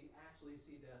because we actually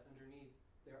see that underneath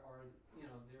there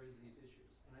is these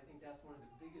issues. And I think that's one of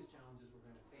the biggest challenges we're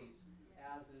going to face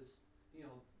as this,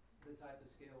 the type of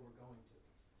scale we're going to.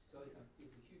 So it's a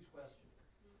huge question.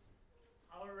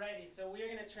 Alrighty, so we are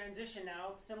going to transition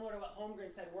now, similar to what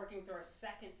Holmgren said, working through our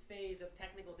second phase of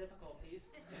technical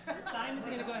difficulties. Simon's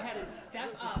going to go ahead and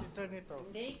step up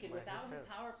naked without his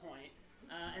PowerPoint.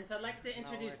 And so I'd like to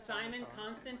introduce Simon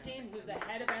Constantine, who's the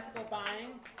head of ethical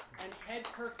buying and head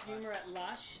perfumer at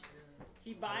Lush.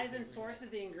 He buys and sources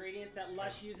the ingredients that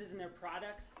Lush uses in their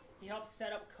products. He helps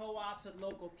set up co-ops with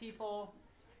local people.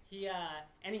 He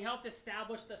helped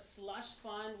establish the Slush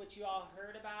Fund, which you all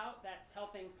heard about. That's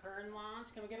helping Pern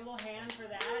launch. Can we get a little hand for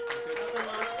that? Helping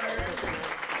launch Pern.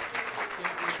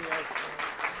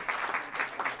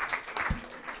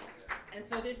 And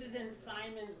so this is in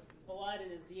Simon's blood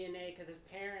and his DNA because his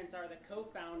parents are the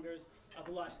co-founders of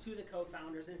Lush, two of the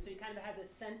co-founders. And so he kind of has a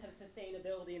sense of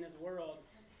sustainability in his world.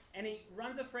 And he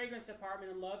runs a fragrance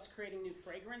department and loves creating new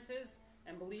fragrances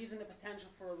and believes in the potential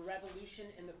for a revolution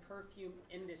in the perfume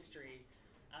industry.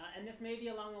 And this may be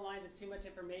along the lines of too much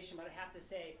information, but I have to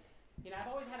say, I've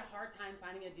always had a hard time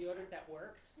finding a deodorant that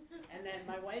works. And then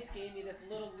my wife gave me this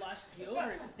little Lush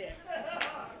deodorant stick.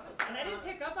 And I didn't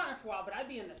pick up on it for a while, but I'd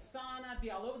be in the sauna, I'd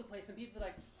be all over the place, and people would be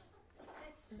like, what's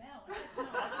that smell? What's that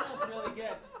smell? That smells really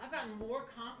good. I've gotten more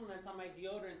compliments on my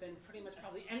deodorant than pretty much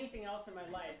probably anything else in my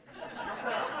life.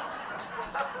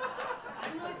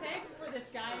 I'm really thankful for this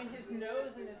guy and his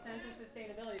nose and his sense of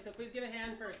sustainability. So please give a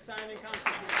hand for Simon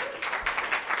Constantine.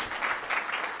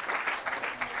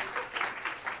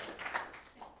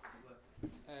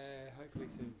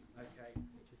 Hopefully soon. Okay.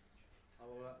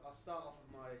 I'll start off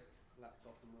with my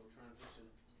laptop and we'll transition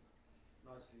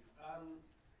nicely.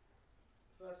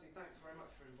 Firstly, thanks very much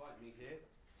for inviting me here.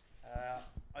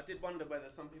 I did wonder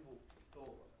whether some people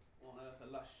thought, what on earth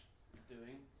are Lush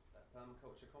doing at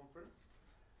Permaculture conference?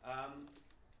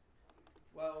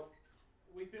 Well,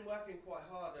 we've been working quite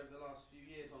hard over the last few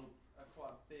years on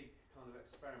quite a big kind of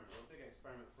experiment, or a big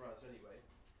experiment for us anyway.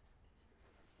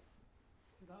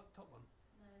 Is that top one?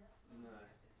 No.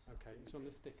 Okay, it's on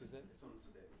the stick, is it? It's on the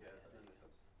stick, yeah. I don't know if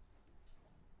that's...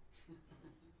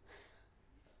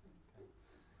 Okay.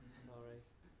 Sorry.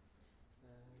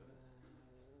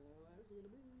 Where's it going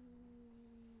to be?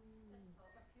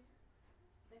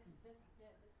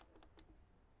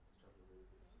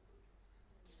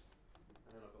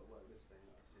 And then I've got to work this thing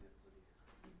that I've seen everybody.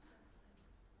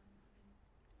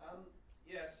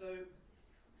 Yeah, so...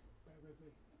 Bear with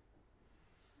me.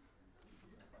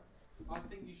 I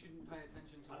think you shouldn't pay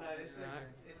attention to I know, it's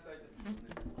so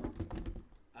difficult, isn't it?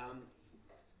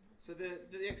 So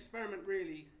the experiment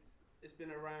really has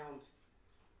been around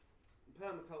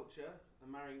permaculture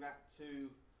and marrying that to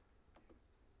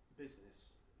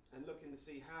business and looking to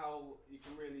see how you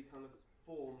can really kind of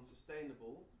form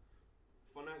sustainable,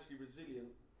 financially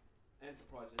resilient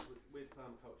enterprises with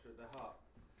permaculture at their heart.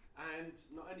 And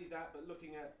not only that, but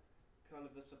looking at kind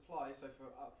of the supply, so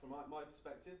from my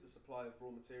perspective, the supply of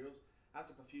raw materials. As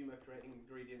a perfumer creating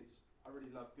ingredients, I really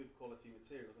love good quality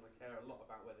materials and I care a lot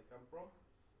about where they come from.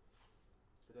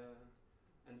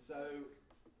 And so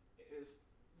it's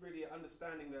really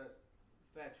understanding that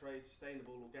fair trade,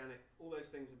 sustainable, organic, all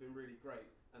those things have been really great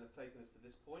and have taken us to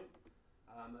this point.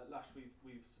 At Lush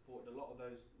we've supported a lot of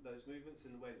those movements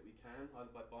in the way that we can,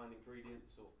 either by buying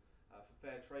ingredients or for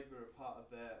fair trade. We're a part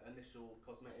of their initial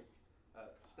cosmetic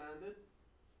standard.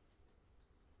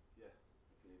 Yeah,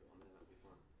 you can leave it on there, that'll be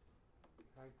fine.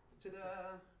 Okay.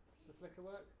 Ta-da! Does the flicker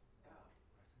work?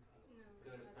 Good.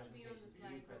 go to Has to be on the presentation,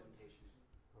 view slide mode. presentation.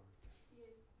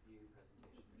 Yeah. View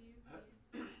presentation. View.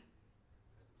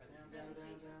 Down, down,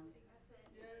 down, down.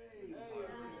 That's it.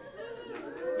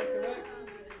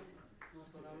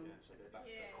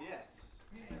 Yay! Yes.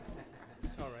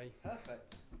 Sorry.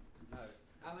 Perfect. No.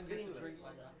 Alan gets a drink Seamless.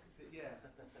 like that. Yeah,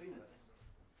 seamless.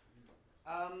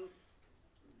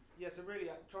 Yeah, so really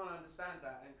trying to understand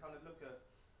that and kind of look at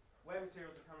where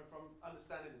materials are coming from,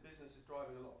 understanding the business is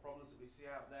driving a lot of problems that we see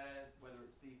out there, whether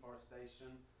it's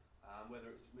deforestation,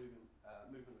 whether it's movement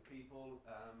of people,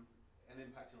 and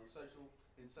impacting on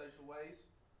in social ways.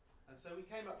 And so we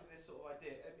came up with this sort of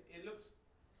idea. It looks,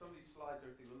 some of these slides,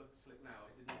 everything will look slick now.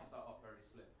 It did not start off very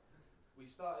slick. We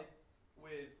started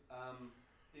with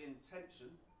the intention,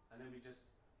 and then we just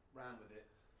ran with it.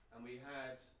 And we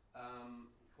had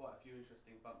quite a few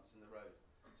interesting bumps in the road.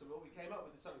 So what we came up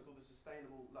with is something called the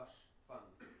Sustainable Lush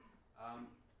Fund.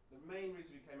 The main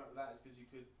reason we came up with that is because you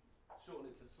could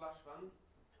shorten it to Slush Fund.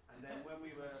 And then when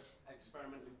we were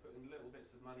experimenting, putting little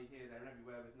bits of money here, there and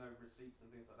everywhere with no receipts and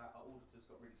things like that, our auditors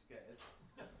got really scared.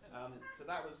 So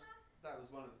that was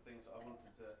one of the things that I wanted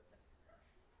to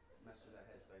mess with their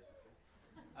heads, basically.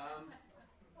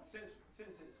 Since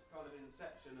its kind of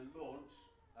inception and launch,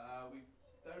 we've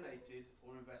donated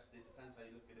or invested, depends how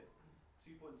you look at it,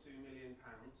 £2.2 million.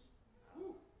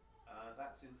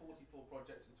 That's in 44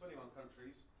 projects in 21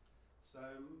 countries. So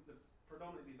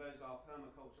predominantly those are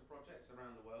permaculture projects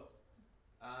around the world.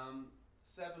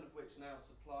 7 of which now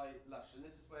supply Lush, and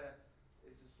this is where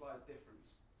it's a slight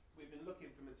difference. We've been looking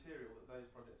for material that those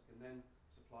projects can then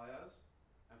supply us,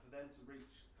 and for them to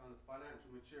reach kind of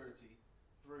financial maturity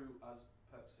through us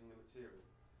purchasing the material.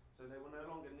 So they will no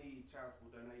longer need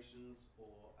charitable donations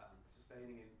or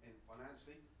sustaining in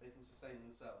financially, they can sustain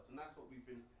themselves. And that's what we've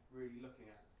been really looking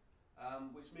at.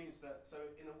 Which means that, so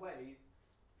in a way,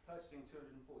 purchasing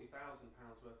 £240,000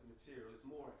 worth of material is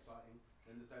more exciting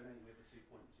than the donating of the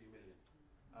 2.2 million.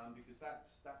 Because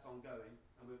that's ongoing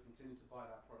and we'll continue to buy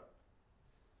that product.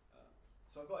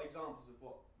 So I've got examples of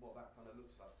what that kind of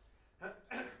looks like.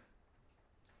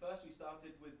 First we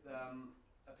started with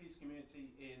a peace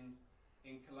community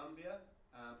in Colombia,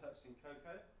 purchasing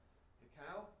cacao.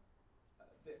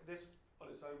 This on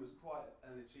its own was quite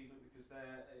an achievement because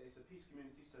it's a peace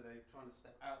community, so they're trying to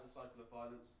step out of the cycle of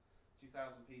violence.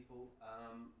 2,000 people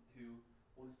who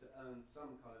wanted to earn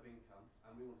some kind of income,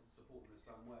 and we wanted to support them in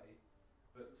some way.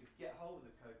 But to get hold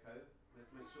of the cocoa, we had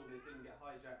to make sure they didn't get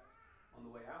hijacked on the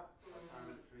way out by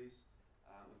paramilitaries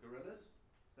and guerrillas.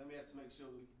 Then we had to make sure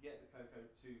that we could get the cocoa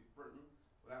to Britain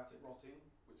without it rotting,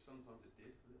 which sometimes it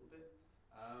did a little bit.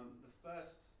 The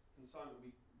first consignment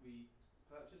we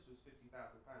purchased was £50,000,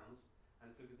 and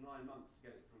it took us 9 months to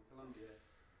get it from Colombia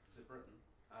to Britain.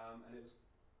 And it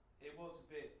was a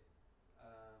bit,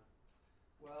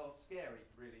 well, scary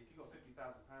really. If you've got £50,000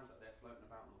 out there floating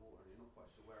about in the water and you're not quite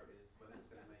sure where it is, whether it's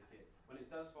going to make it. When it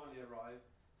does finally arrive,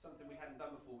 something we hadn't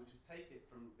done before, which is take it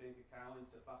from being cacao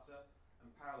into butter and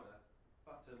powder.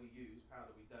 Butter we use,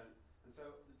 powder we don't. And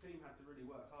so the team had to really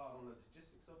work hard on the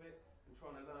logistics of it and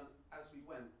trying to learn as we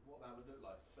went what that would look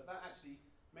like. But that actually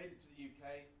made it to the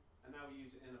UK, and now we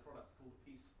use it in a product called a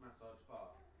Peace Massage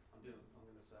Bar. I'm going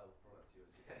to sell the product to you.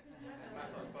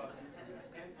 Massage bar for the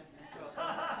skin.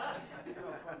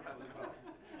 Smells wonderful as well.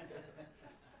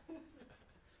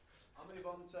 I'll move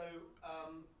on. So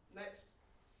next,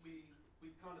 we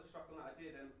kind of struck on that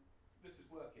idea. Then this is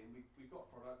working. We've got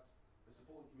product. We're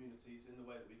supporting communities in the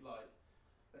way that we'd like.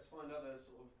 Let's find other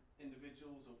sort of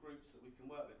individuals or groups that we can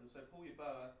work with. And so Paul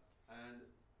Yeboah and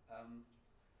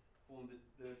formed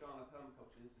the Ghana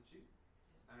Permaculture Institute,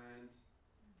 and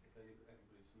if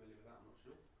everybody's familiar with that, I'm not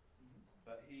sure.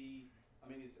 But he's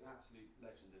an absolute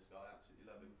legend, this guy, absolutely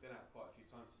love him. Been out quite a few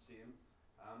times to see him.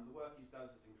 The work he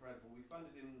does is incredible. We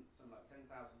funded him something like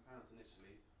 £10,000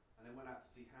 initially, and then went out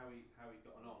to see how he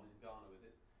got on in Ghana with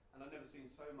it. And I've never seen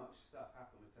so much stuff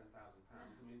happen with £10,000. I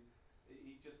mean,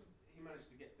 he managed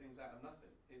to get things out of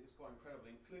nothing. It was quite incredible,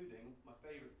 including my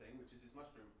favourite thing, which is his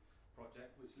mushroom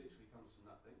project, which literally comes from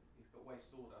nothing. He's got waste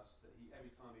sawdust that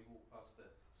every time he walked past the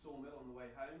sawmill on the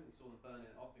way home, he saw them burning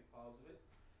it off, big piles of it.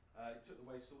 He took the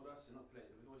waste sawdust,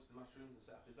 inoculated it with oyster mushrooms, and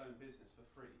set up his own business for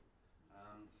free,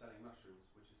 selling mushrooms,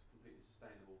 which is completely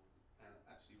sustainable and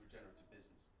actually regenerative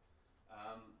business.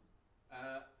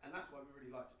 And that's why we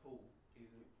really liked Paul. He's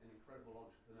an incredible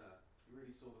entrepreneur. He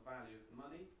really saw the value of the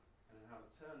money and then how to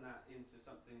turn that into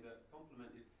something that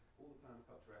complemented all the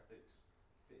permaculture ethics,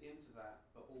 fit into that,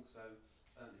 but also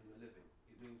earn him a living.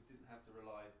 It means he didn't have to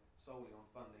rely solely on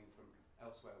funding from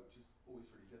elsewhere, which is always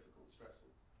really difficult and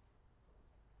stressful.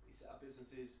 He set up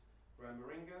businesses, growing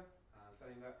moringa,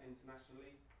 selling that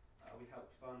internationally. We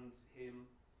helped fund him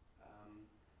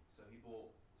So he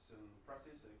bought some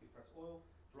presses so he could press oil,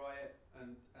 dry it,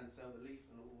 and sell the leaf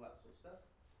and all that sort of stuff.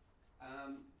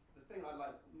 The thing I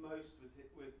like most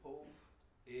with Paul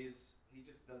is he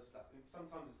just does stuff. And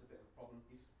sometimes it's a bit of a problem.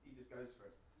 He just goes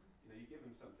for it. You know, you give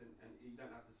him something and you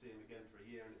don't have to see him again for a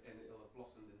year, and it'll have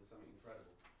blossomed into something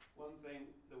incredible. One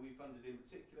thing that we funded in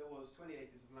particular was 20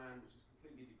 acres of land which was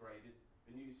completely degraded,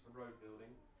 been used for road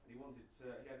building, and he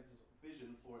had this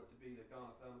vision for it to be the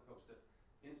Ghana Permaculture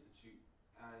Institute,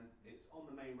 and it's on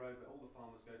the main road where all the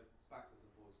farmers go backwards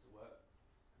and forwards to work,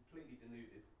 completely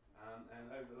denuded. And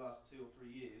over the last 2 or 3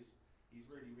 years, he's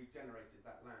really regenerated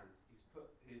that land. He's put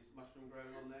his mushroom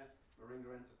growing on there,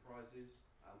 Moringa Enterprises.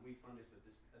 We funded for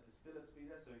a distiller to be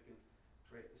there so he can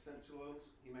create essential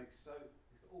oils. He makes soap.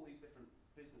 He's got all these different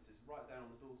businesses right down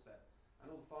on the doorstep. And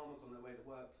all the farmers on their way to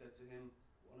work said to him,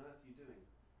 "What on earth are you doing?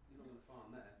 You're not going to farm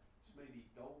there. Just maybe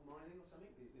gold mining or something.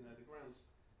 You know, the ground's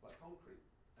like concrete."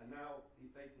 And now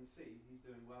they can see he's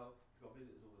doing well. He's got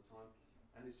visitors all the time,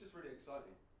 and it's just really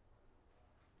exciting.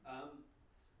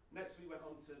 Next, we went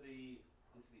on to the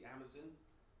Amazon,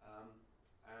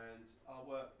 and our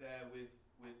work there with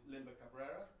Limba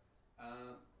Cabrera.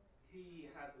 He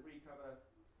had the Recover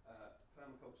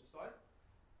permaculture site,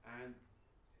 and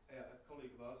a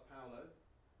colleague of ours, Paolo,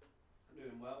 knew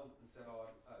him well and said, "Oh,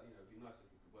 you know, it'd be nice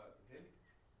if we could work with him."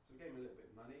 So we gave him a little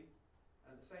bit of money.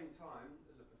 And at the same time,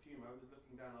 as a perfumer, I was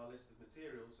looking down our list of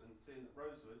materials and seeing that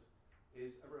rosewood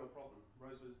is a real problem.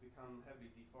 Rosewood has become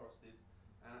heavily deforested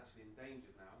and actually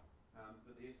endangered now.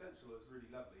 But the essential is really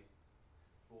lovely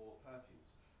for perfumes.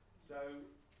 So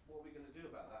what are we going to do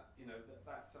about that? You know,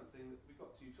 that's something that we've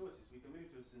got 2 choices. We can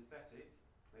move to a synthetic,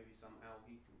 maybe some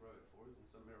algae can grow it for us in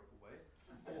some miracle way,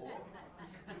 or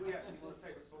do we actually want to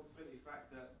take responsibility for the fact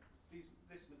that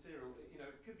this material, you know,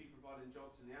 it could be providing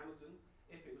jobs in the Amazon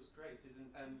if it was created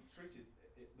and treated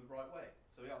the right way.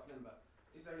 So we asked Limba,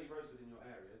 is there any rosewood in your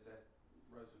area? Is there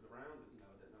rosewood around? You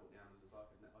know, I don't know what the Amazon's like.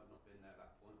 I've not been there at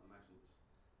that point. I imagine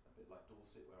it's a bit like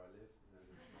Dorset where I live. You know,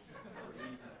 it's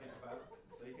very easy to get about.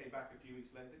 So he came back a few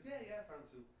weeks later and said, yeah, found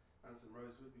some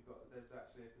rosewood. There's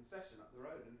actually a concession up the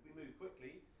road, and if we move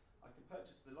quickly, I can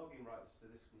purchase the logging rights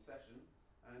to this concession,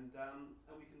 and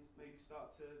we can maybe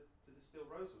start to distill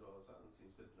rosewood oils. That doesn't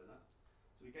seem simple enough.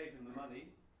 So we gave him the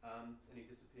money. And he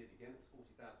disappeared again. It was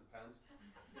 £40,000.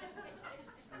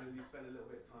 And then we spent a little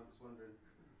bit of time just wondering,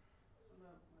 oh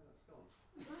no, where that's gone.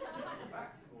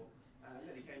 Back, and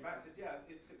then he came back and said, yeah,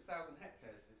 it's 6,000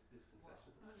 hectares, this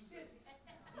concession. Shit.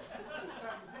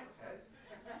 6,000 hectares?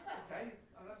 Okay,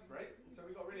 oh, that's great. So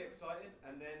we got really excited,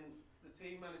 and then the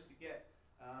team managed to get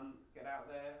out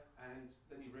there, and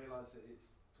then you realise that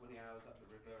it's 20 hours up the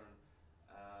river,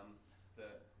 and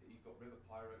that you've got river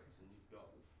pirates, and you've got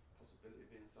possibility of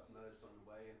being submerged on the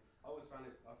way, and I find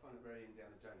it very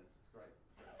Indiana Jones. It's great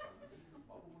fun. But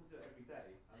I wouldn't want to do it every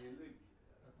day. I mean, Luke,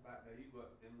 back there, you work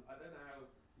with him. I don't know how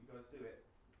you guys do it,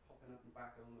 popping up and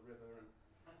back along the river, and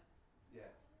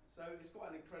yeah. So it's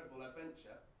quite an incredible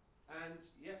adventure. And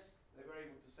yes, they were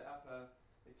able to set up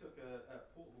they took a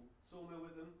portable sawmill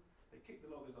with them. They kicked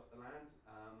the loggers off the land.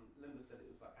 Limba said it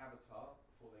was like Avatar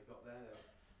before they got there. There were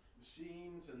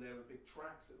machines, and there were big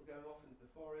tracks that were going off into the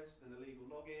forest, and illegal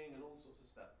logging and all sorts of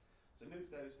stuff. So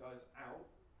moved those guys out,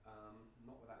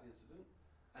 not without incident,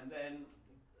 and then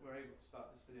we're able to start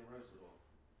distilling rosewood oil.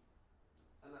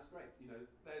 And that's great. You know,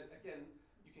 again,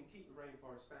 you can keep the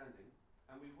rainforest standing,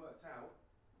 and we've worked out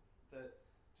that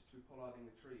just through pollarding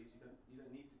the trees, you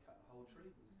don't need to cut the whole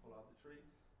tree. You just pollard the tree.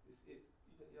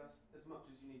 That's as much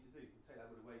as you need to do. You can take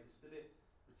that wood away, distill it,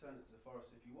 return it to the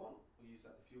forest if you want, or use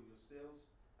that to fuel your stills.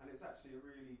 And it's actually a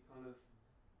really kind of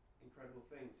incredible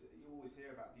thing. You always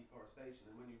hear about deforestation,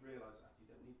 and when you realise that you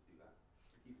don't need to do that,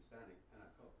 you keep it standing, and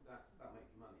that'll make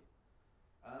you money.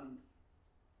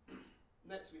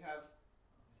 Next we have.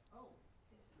 Oh,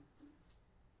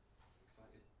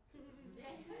 excited.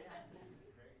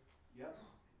 Yep,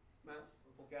 Mount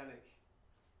Organic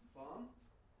Farm.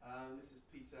 This is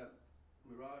Peter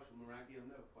Mirage or Miragi. I'll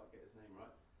never quite get his name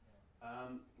right.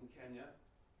 In Kenya,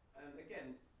 and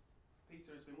again.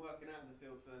 Peter has been working out in the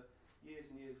field for years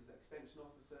and years as extension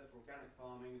officer for organic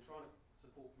farming and trying to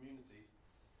support communities.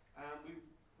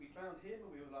 We found him,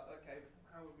 and we were like, okay,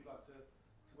 how would we like to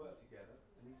work together?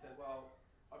 And he said, well,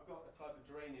 I've got a type of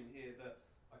geranium here that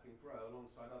I can grow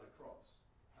alongside other crops,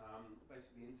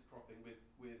 basically intercropping with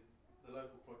the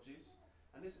local produce.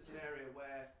 And this is an area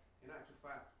where, in actual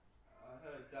fact, I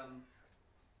heard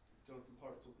Jonathan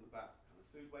Porritt talking about kind of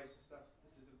food waste and stuff.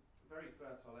 This is a very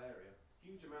fertile area.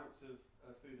 Huge amounts of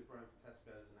food are grown for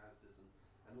Tesco's and Asda's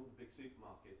and all the big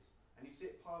supermarkets. And you see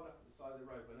it piled up at the side of the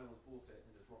road where no one's bought it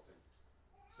and just rotting.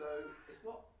 So it's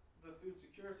not the food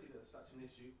security that was such an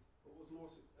issue. What was more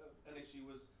an issue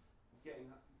was getting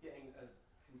a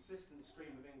consistent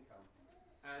stream of income.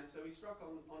 And so we struck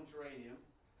on geranium.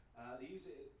 They use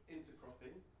it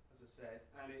intercropping, as I said,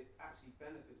 and it actually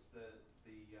benefits the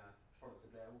products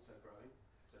that they're also growing.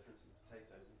 So, for instance,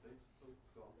 potatoes and things. Oh,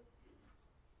 gone.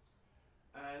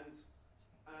 And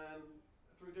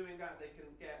through doing that, they can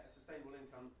get a sustainable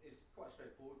income. It's quite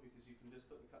straightforward because you can just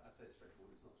put the cut. I say it's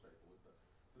straightforward. It's not straightforward, but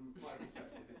from my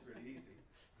perspective, it's really easy.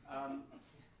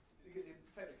 You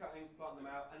take the cuttings, plant them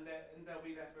out, and they'll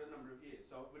be there for a number of years.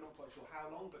 So we're not quite sure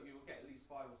how long, but you will get at least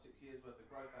 5 or 6 years worth of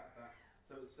growth out of that.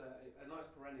 So it's a nice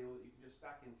perennial that you can just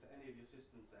stack into any of your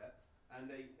systems there, and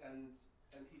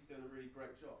he's doing a really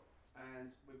great job.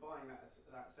 And we're buying that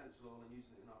essential oil and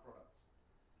using it in our products.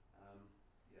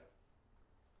 Yeah.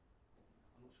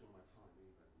 I'm not sure of my time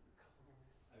either.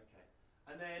 Okay.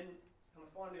 And then kind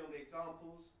of finally on the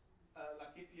examples,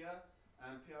 Laikipia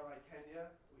and PRI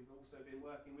Kenya, we've also been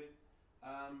working with,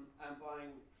 and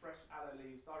buying fresh aloe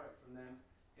leaves direct from them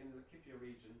in the Laikipia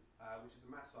region, which is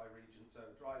a Maasai region, so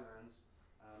dry lands,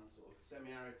 sort of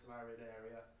semi-arid to arid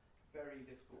area, very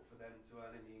difficult for them to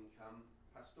earn any income,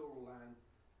 pastoral land,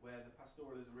 where the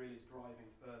pastoralism really is driving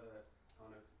further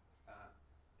kind of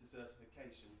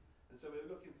desertification. And so we're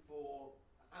looking for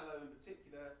aloe in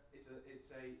particular.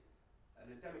 It's an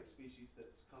endemic species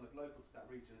that's kind of local to that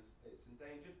region. It's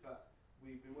endangered, but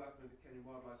we've been working with the Kenyan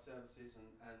Wildlife Services and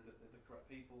the correct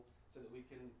people so that we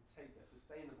can take a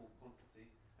sustainable quantity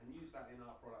and use that in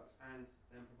our products and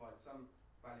then provide some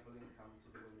valuable income to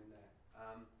the women there.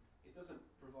 It doesn't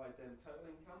provide them total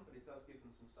income, but it does give them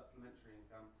some supplementary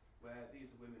income where these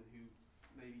are women who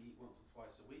maybe eat once or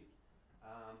twice a week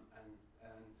and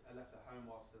are left at home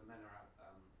whilst the men are out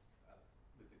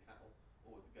with the cattle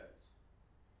or with the goats.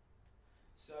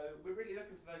 So we're really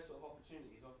looking for those sort of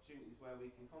opportunities where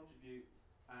we can contribute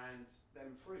and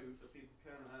then prove that people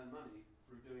can earn money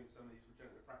through doing some of these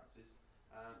regenerative practices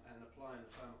and applying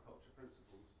the permaculture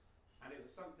principles. And it was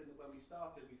something that when we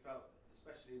started, we felt,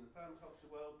 especially in the permaculture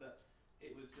world, that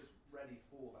it was just ready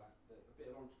for that. That a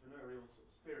bit of entrepreneurial sort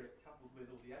of spirit coupled with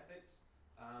all the ethics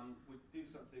would do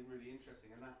something really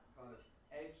interesting. And that kind of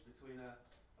edge between a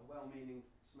well-meaning,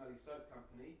 smelly soap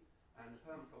company and the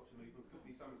permaculture movement could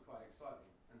be something quite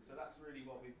exciting. And so that's really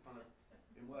what we've kind of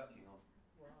been working on.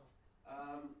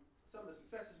 Wow. Some of the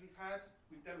successes we've had,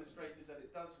 we've demonstrated that it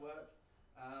does work.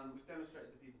 We've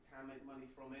demonstrated that people can make money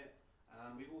from it.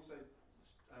 We've also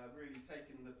really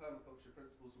taken the permaculture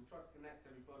principles. We've tried to connect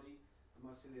everybody. The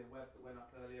mycelium web that went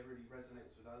up earlier really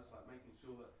resonates with us, like making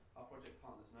sure that our project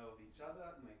partners know of each other,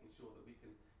 and making sure that we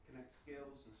can connect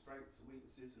skills and strengths and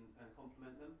weaknesses and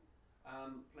complement them.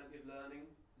 Plenty of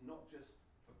learning, not just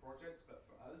for projects, but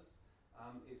for us.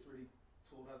 It's really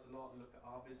taught us a lot and look at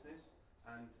our business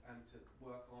and to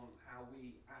work on how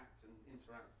we act and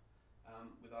interact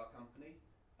with our company.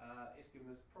 It's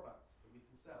given us a product that we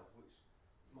can sell, which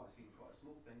might seem quite a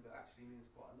small thing, but actually means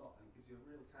quite a lot, and it gives you a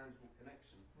real tangible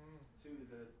connection to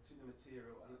the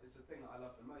material. And it's the thing that I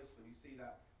love the most when you see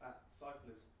that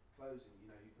cycle is closing. You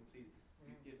know, you can see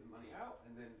you give the money out,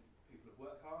 and then people have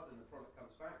worked hard, and the product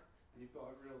comes back, and you've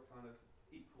got a real kind of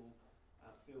equal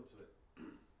feel to it.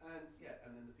 And yeah,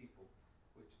 and then the people,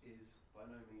 which is by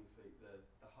no means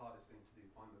the hardest thing to do,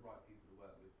 find the right people to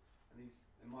work with. And these,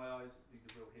 in my eyes, these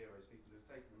are real heroes, people who have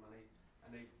taken the money and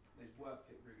they've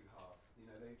worked it really hard. You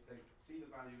know, they see the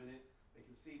value in it, they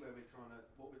can see what we're trying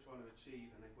to achieve,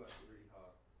 and they've worked it really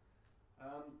hard.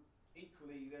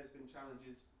 Equally, there's been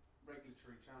challenges,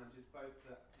 regulatory challenges, both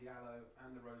the aloe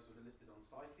and the rosewood are listed on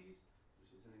CITES,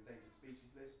 which is an endangered species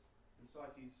list, and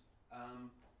CITES are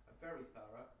very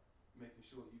thorough, making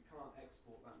sure that you can't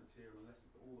export that material unless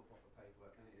you've got all the proper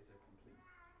paperwork, and it is a complete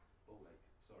ball ache,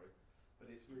 sorry. But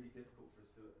it's really difficult for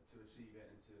us to achieve it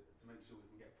and to make sure we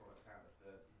can get products out of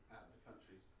the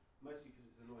countries. Mostly because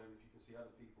it's annoying if you can see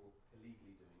other people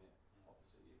illegally doing it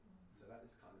opposite you. So that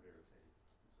is kind of irritating.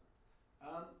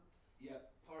 So,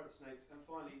 yeah, pirate snakes, and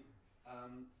finally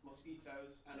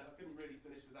mosquitoes. And I couldn't really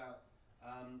finish without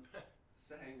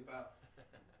saying about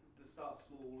the start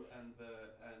small and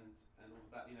all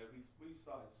of that. You know, we've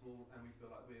started small, and we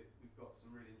feel like we've got some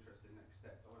really interesting next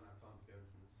steps. I won't have time to go into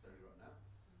them necessarily right now.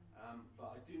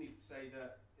 But I do need to say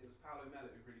that it was Paolo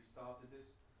Mellett who really started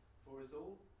this for us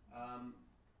all.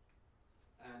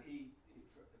 And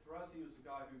for us, he was the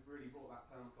guy who really brought that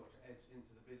permaculture edge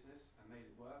into the business and made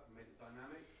it work and made it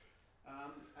dynamic.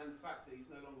 And the fact that he's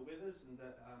no longer with us, and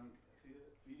that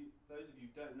those of you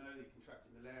who don't know, he contracted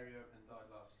malaria and died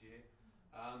last year.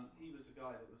 He was the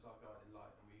guy that was our guiding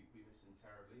light, and we miss him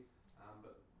terribly.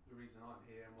 But the reason I'm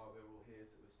here and why we're all here is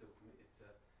that we're still committed to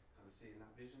kind of seeing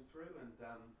that vision through. And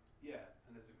yeah,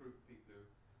 and there's a group of people who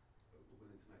are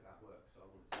willing to make that work. So I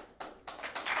wanted to.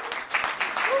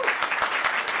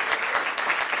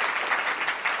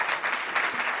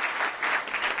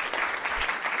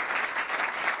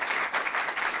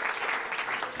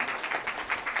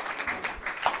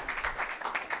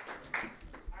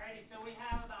 Alrighty, so we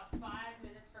have about 5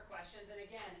 minutes for questions, and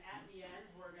again, at the end,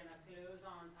 we're going to close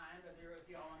on time, but if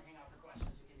you all want to hang out for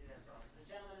questions, we can do that as well. There's a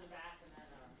gentleman in the back, and then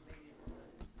a lady in the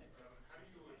front. How do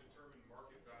you determine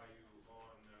market value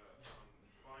on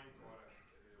buying products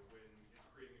when it's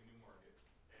creating a new market?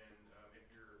 And if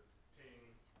you're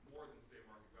paying more than, say,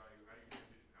 market value, how do you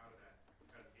transition out of that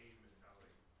kind of aid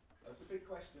mentality? That's a big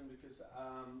question because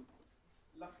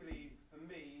luckily for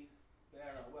me, the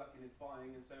area I work in is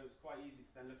buying, and so it's quite easy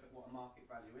to then look at what a market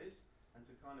value is and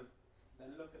to kind of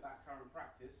then look at that current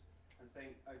practice and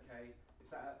think, okay, is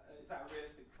that a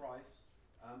realistic price?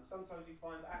 Sometimes you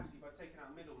find that actually by taking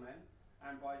out middlemen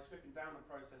and by stripping down the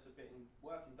process a bit and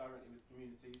working directly with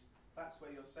communities, that's where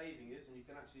your saving is, and you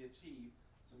can actually achieve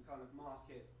some kind of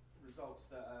market results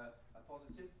that are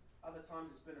positive. Other times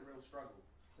it's been a real struggle.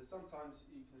 So sometimes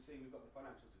you can see we've got the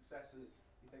financial success and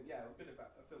you think, yeah, I feel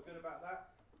good about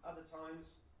that. Other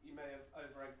times you may have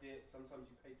over-egged it.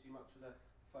 Sometimes you pay too much for the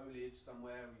foliage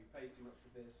somewhere, or you pay too much for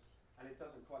this, and it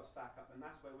doesn't quite stack up. And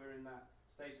that's where we're in that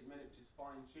stage at the minute, which is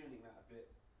fine-tuning that a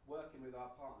bit, working with our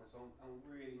partners on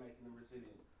really making them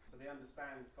resilient. So they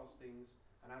understand costings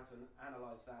and how to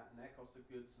analyse that and their cost of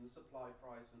goods and supply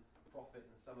price and profit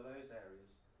in some of those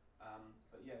areas.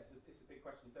 But yeah, it's a big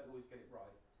question. You don't always get it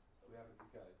right, but we have a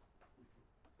good go. I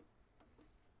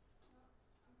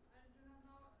do not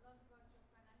know a lot about your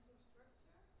financial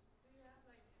structure. Do you have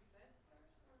like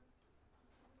investors or in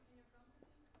your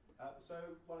company?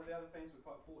 So one of the other things we're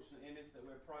quite fortunate in is that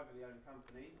we're a privately owned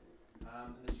company,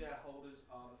 and the shareholders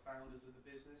are the founders of the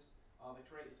business, are the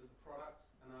creators of the product,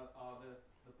 and are the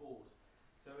board.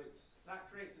 So that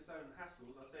creates its own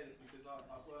hassles. I say this because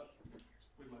I've worked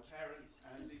with my parents,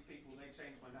 and these people, they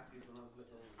changed my nappies when I was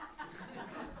little.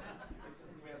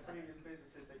 We had previous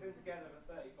businesses, they've been together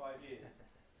for 35 years.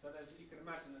 So you can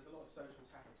imagine there's a lot of social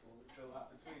capital that's built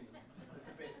up between them. It's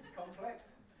a bit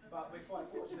complex, but we're quite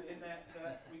fortunate in that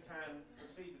we can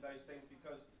proceed with those things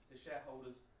because the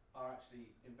shareholders are actually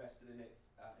invested in it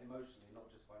emotionally, not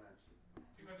just financially.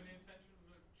 Do you have any intention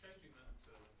of changing that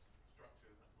structure?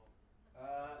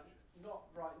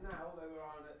 Not right now, although we're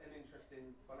on an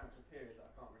interesting financial period that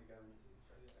I can't really go into.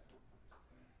 So yeah.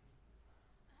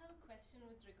 I have a question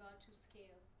with regard to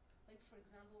scale. Like for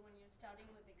example, when you're starting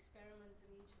with experiments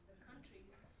in each of the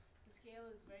countries, the scale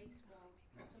is very small.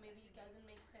 So maybe it doesn't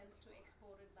make sense to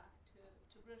export it back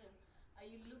to Britain. Are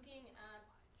you looking at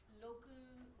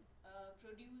local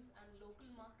produce and local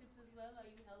markets as well? Are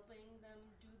you helping them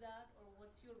do that, or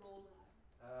what's your role in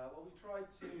that? Well, we try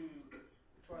to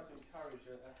encourage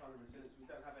a kind of resilience. We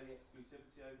don't have any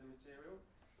exclusivity over the material,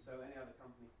 so any other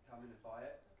company can come in and buy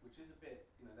it, which is a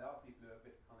bit, there are people who are a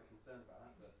bit kind of concerned about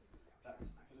that, but that's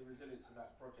for the resilience of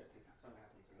that project if something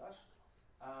happens to Lush.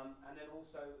 And then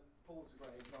also, Paul's a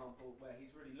great example where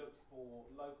he's really looked for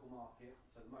local market,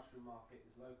 so the mushroom market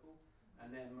is local,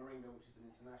 and then Moringa, which is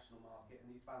an international market, and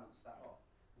he's balanced that off.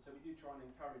 And so we do try and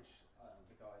encourage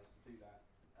the guys to do that.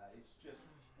 It's just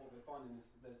what we're finding is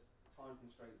there's time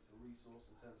constraints and resource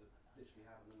in terms of literally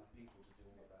having enough people to do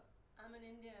all of that. I'm in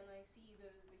India and I see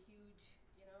there is a huge,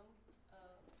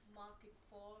 market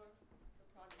for the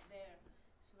product there.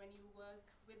 So when you work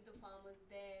with the farmers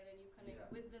there and you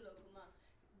connect with the local market,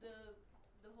 the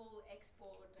whole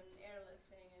export and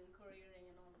airlifting and couriering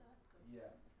and all that goes.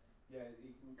 Yeah, I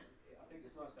think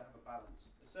it's nice to have a balance.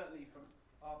 Certainly from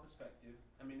our perspective,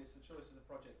 I mean, it's the choice of the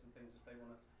projects and things if they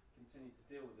want to continue to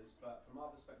deal with this, but from our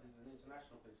perspective as an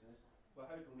international business, we're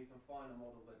hoping we can find a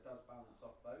model that does balance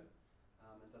off both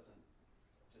and doesn't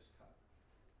just cut.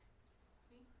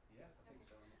 Me? Yeah, I think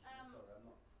so. I'm not sure.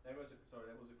 There was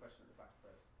a question at the back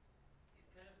first. It's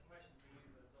kind of a question for you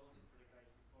because it's also for the guys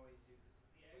before you too, because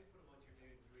the output of what you're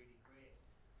doing is really great.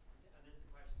 And this is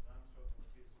a question that I'm struggling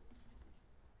with too. So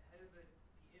how about the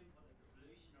input, like the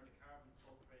pollution or the carbon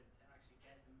footprint to actually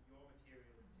get your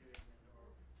materials to England,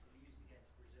 or they used to get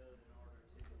to Brazil in order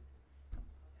to,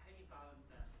 how do you balance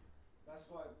that?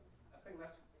 That's why I think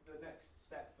that's the next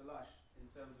step for Lush in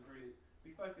terms of really,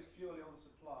 we focus purely on the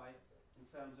supply in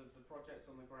terms of the projects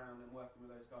on the ground and working with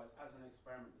those guys as an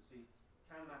experiment to see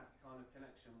can that kind of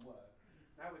connection work.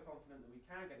 Now we're confident that we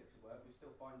can get it to work, we're still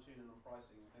fine-tuning on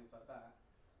pricing and things like that,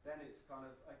 then it's kind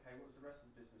of, okay, what does the rest of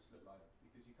the business look like?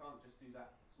 Because you can't just do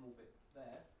that small bit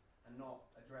there and not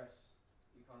address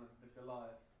the kind of the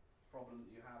Goliath problem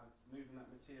that you have, moving that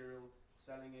material,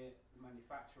 selling it, the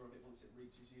manufacture of it once it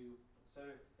reaches you. So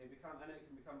it can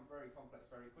become very complex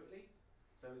very quickly.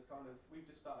 So it's kind of, we've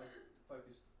just started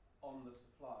focused on the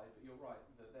supply, but you're right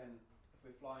that then if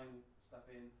we're flying stuff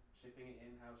in, shipping it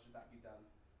in, how should that be done?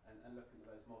 And looking at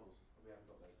those models, but we haven't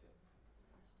got those yet.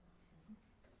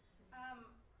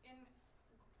 In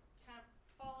kind of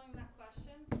following that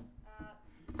question,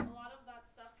 a lot of that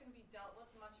stuff can be dealt with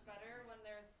much better when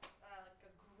there's like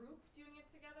a group doing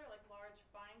it together, like large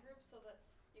buying groups, so that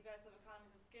you guys have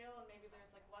economies of scale and maybe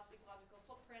there's like less ecological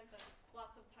footprint than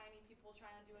lots of tiny people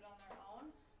trying to do it on their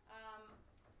own.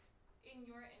 In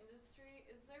your industry,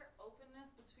 is there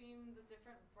openness between the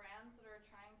different brands that are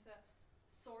trying to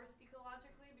source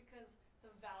ecologically, because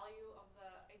the value of the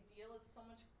ideal is so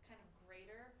much kind of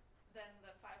greater than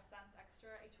the 5 cents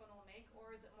extra each one will make?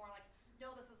 Or is it more like,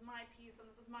 no, this is my piece and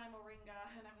this is my moringa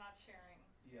and I'm not sharing?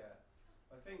 Yeah,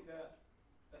 I think that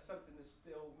that's something that's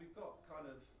still, we've got kind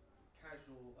of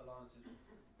casual alliances with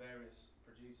various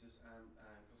producers and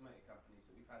cosmetic companies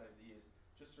that we've had over the years,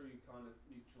 just through kind of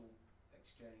mutual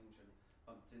exchange and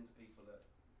bumped into people at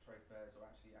trade fairs or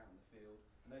actually out in the field.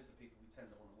 And those are the people we tend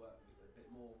to want to work with a bit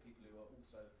more, people who are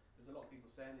also, there's a lot of people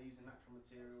saying they're using natural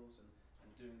materials and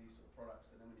doing these sort of products,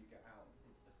 but then when you get out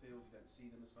into the field, you don't see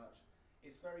them as much.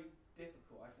 It's very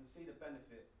difficult. I can see the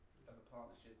benefit of a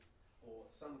partnership or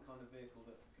some kind of vehicle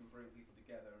that can bring people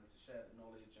together and to share the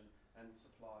knowledge and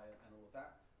supply and all of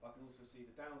that. But I can also see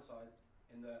the downside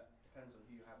in that it depends on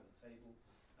who you have at the table.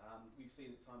 We've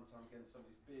seen it time and time again, some of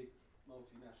these big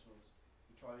multinationals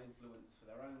who try and influence for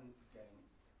their own gain.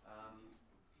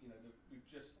 You know, we've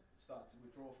just started to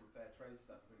withdraw from fair trade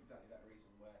stuff for exactly that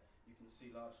reason, where you can see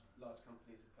large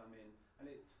companies have come in and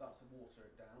it starts to water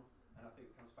it down. And I think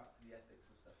it comes back to the ethics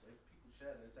and stuff. So if people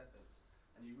share those ethics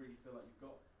and you really feel like you've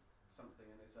got something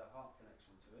and there's a heart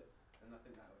connection to it, then I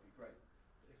think that would be great.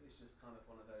 But if it's just kind of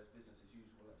one of those business as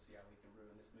usual, let's see how we can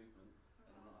ruin this movement,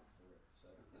 then I'm not up for it. So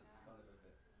that's kind of a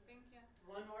bit. Thank you.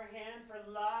 One more hand for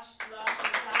Lush, Slush,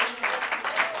 and Simon.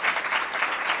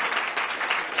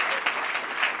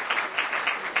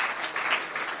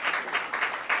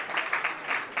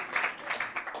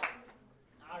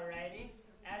 Alrighty.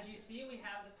 As you see, we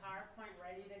have the PowerPoint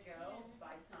ready to go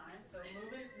by time. So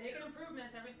making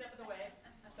improvements every step of the way.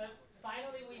 So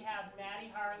finally, we have Maddy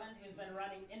Harland, who's been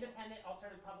running independent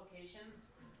alternative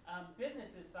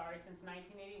businesses since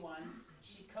 1981.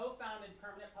 She co-founded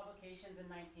Permanent Publications in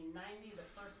 1990, the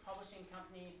first publishing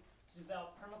company to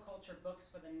develop permaculture books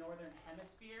for the Northern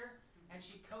Hemisphere. And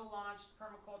she co-launched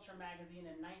Permaculture magazine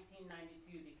in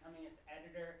 1992, becoming its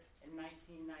editor in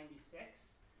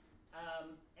 1996.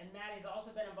 And Maddy's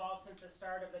also been involved since the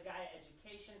start of the Gaia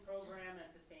Education Program and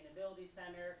Sustainability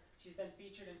Center. She's been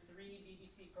featured in 3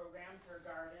 BBC programs, her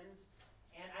gardens.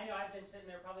 And I know I've been sitting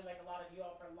there, probably like a lot of you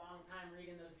all, for a long time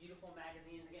reading those beautiful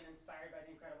magazines and getting inspired by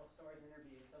the incredible stories and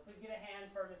interviews. So please give a hand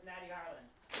for Miss Maddy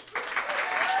Harland.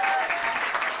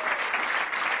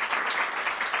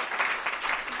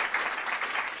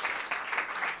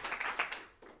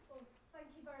 Well, thank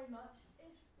you very much.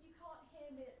 If you can't hear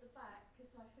me at the back,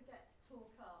 because I forget to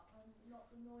talk up, I'm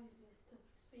not the noisiest of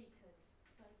speakers,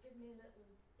 so give me a little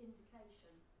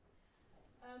indication.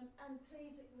 And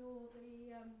please ignore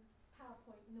the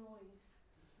PowerPoint noise.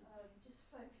 Just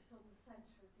focus on the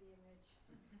centre of the image.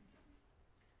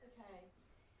 Okay,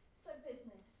 so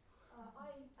business.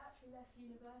 I actually left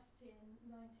university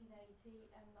in 1980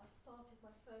 and I started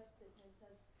my first business,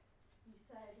 as you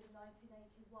said, in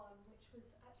 1981, which was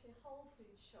actually a Whole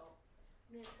Foods shop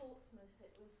near Portsmouth.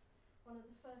 It was one of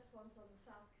the first ones on the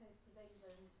south coast of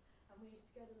England, and we used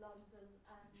to go to London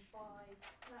and buy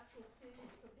natural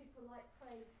foods for people like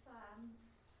Craig Sands,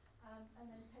 and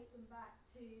then take them back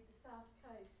to the south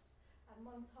coast. And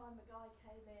one time a guy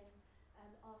came in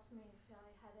and asked me if I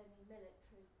had any millet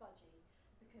for his budgie,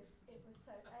 because it was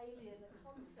so alien a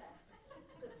concept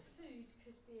that food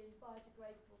could be in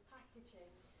biodegradable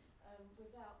packaging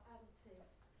without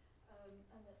additives,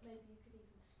 and that maybe you could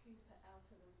even scoop it out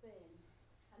of a bin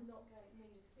and not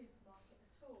need a supermarket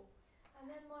at all. And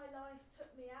then my life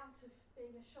took me out of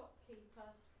being a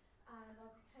shopkeeper and I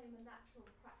became a natural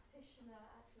practitioner.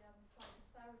 Actually, I'm a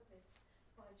psychotherapist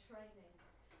by training.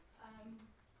 And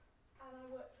I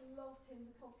worked a lot in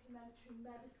the complementary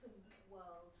medicine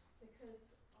world because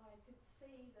I could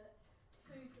see that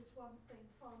food was one thing,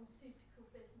 pharmaceutical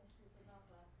business is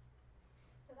another.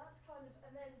 So that's kind of,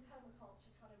 and then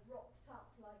permaculture kind of rocked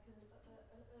up like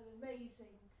an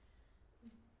amazing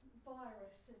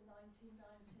virus in 1990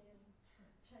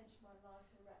 and changed my life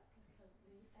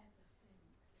irrevocably ever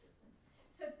since.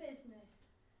 So business.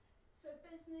 So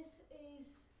business is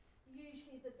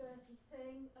usually the dirty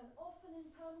thing, and often in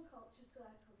permaculture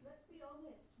circles, let's be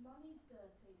honest, money's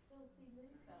dirty, filthy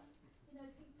lucre. You know,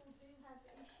 people do have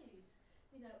issues.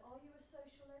 You know, are you a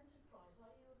social enterprise?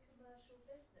 Are you a commercial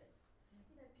business?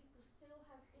 You know, people still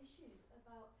have issues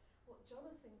about what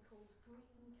Jonathan calls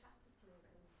green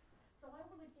capitalism. So I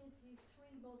want to give you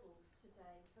 3 models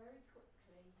today, very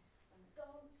quickly, and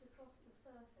dance across the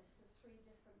surface of 3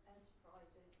 different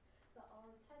enterprises that are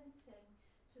attempting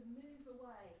to move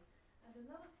away. And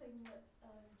another thing that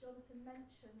Jonathan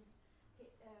mentioned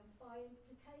by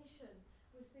implication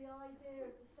was the idea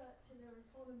of the circular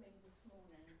economy this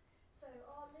morning. So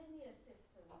our linear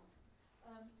systems,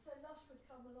 so Lush would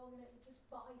come along and it would just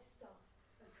buy stuff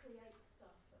and create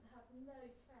stuff and have no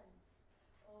sense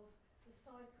of the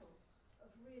cycle of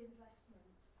reinvestment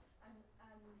and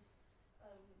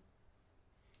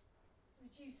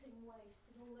reducing waste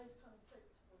and all those kind of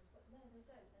principles. But no, they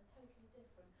don't. They're totally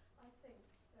different. I think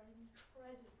they're an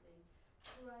incredibly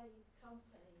brave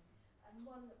company and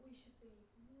one that we should be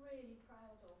really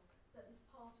proud of that is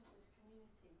part of this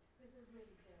community because they're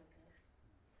really doing it.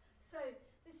 So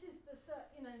this is the,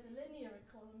 you know, the linear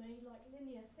economy, like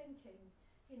linear thinking.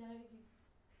 You know, you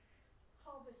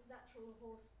harvest natural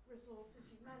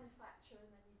resources, you manufacture, and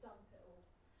then you dump it all.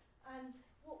 And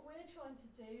what we're trying to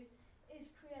do is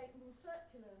create more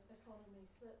circular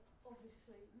economies that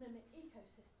obviously mimic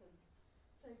ecosystems,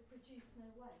 so produce no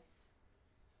waste,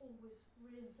 always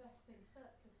reinvesting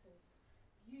surpluses,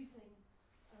 using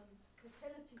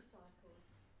fertility cycles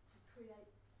to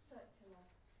create circular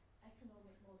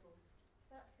economic models.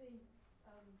 That's the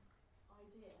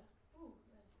idea. Ooh,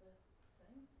 there's the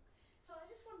thing. So I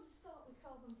just wanted to start with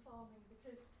carbon farming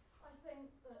because I think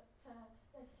that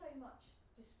there's so much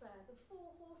despair. The 4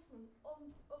 horsemen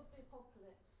of the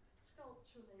apocalypse,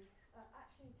 sculpturally,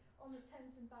 actually on the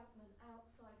Thames embankment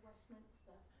outside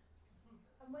Westminster.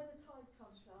 And when the tide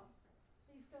comes up,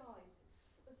 these guys,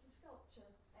 it's a sculpture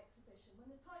exhibition, when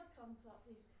the tide comes up,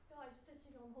 these guys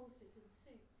sitting on horses in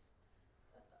suits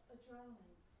are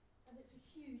drowning. And it's a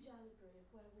huge allegory of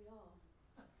where we are.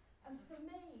 And for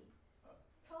me,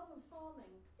 carbon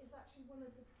farming is actually one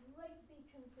of the great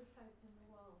beacons of hope in the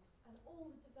world and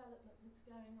all the development that's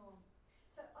going on.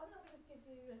 So I'm not going to give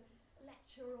you a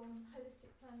lecture on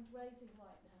holistic planned grazing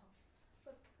right now,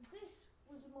 but this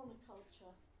was a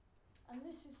monoculture. And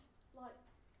this is like,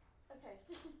 okay, if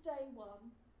this is day 1,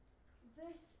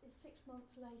 this is 6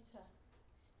 months later.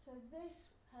 So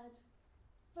this had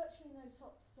virtually no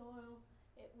topsoil.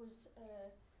 It was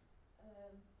a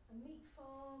meat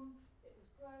farm. It was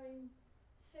growing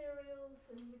cereals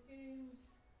and legumes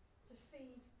to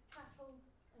feed cattle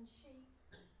and sheep.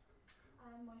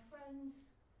 And my friends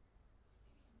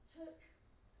took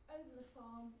over the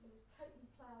farm. It was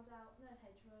totally ploughed out, no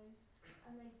hedgerows,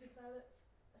 and they developed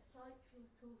a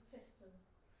cyclical system.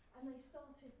 And they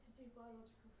started to do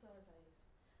biological surveys.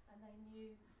 And they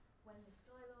knew when the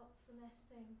skylarks were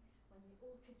nesting, when the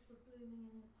orchids were blooming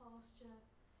in the pasture.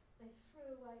 They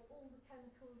threw away all the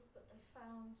chemicals that they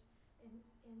found in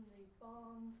the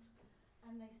barns,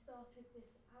 and they started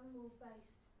this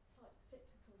animal-based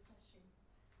cyclical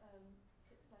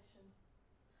succession.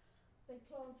 They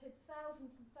planted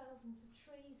thousands and thousands of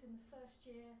trees in the first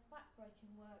year,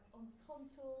 backbreaking work on the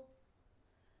contour.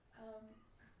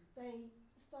 They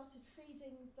started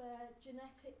feeding their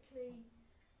genetically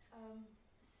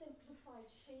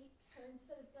simplified sheep, so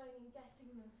instead of going and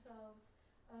getting themselves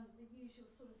the usual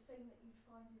sort of thing that you'd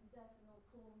find in Devon or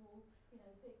Cornwall, you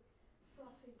know, big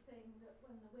fluffy thing that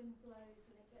when the wind blows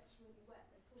and it gets really wet,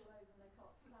 they fall over and they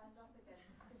can't stand up again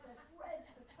because they're bred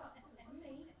for cuts of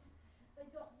meat.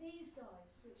 They got these guys,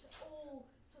 which are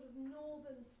all sort of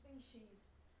northern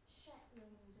species,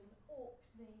 Shetland and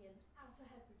Orkney and Outer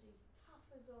Hebrides,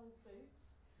 tough as old boots,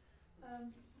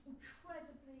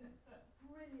 incredibly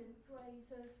brilliant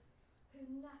grazers who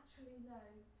naturally know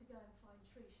to go and find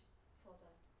tree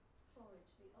fodder, forage,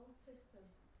 the old system.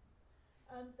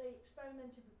 They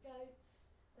experimented with goats.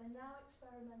 They're now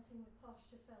experimenting with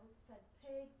pasture-fed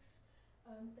pigs.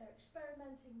 They're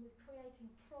experimenting with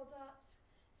creating product.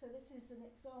 So this is an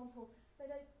example. They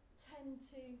don't tend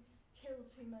to kill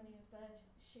too many of their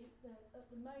sheep. At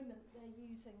the moment, they're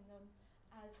using them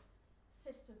as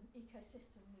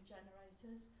ecosystem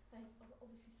regenerators.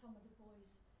 Obviously, some of the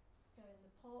boys go in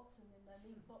the pot and in their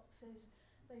meat boxes.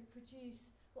 They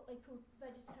produce what they call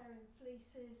vegetarian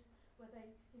fleeces, where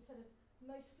they, instead of,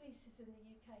 most fleeces in the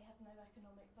UK have no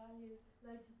economic value,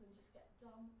 loads of them just get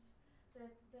dumped.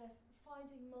 They're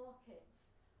finding markets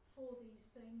for these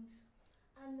things,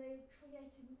 and they're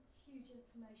creating huge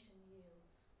information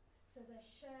yields. So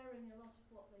they're sharing a lot of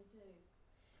what they do.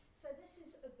 So this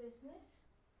is a business.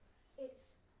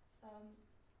 It's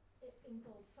It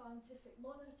involves scientific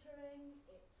monitoring.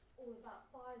 It's all about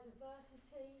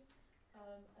biodiversity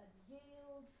and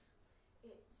yields.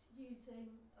 It's using,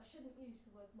 I shouldn't use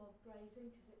the word mob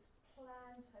grazing because it's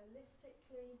planned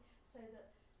holistically so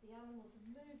that the animals are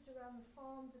moved around the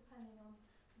farm depending on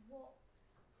what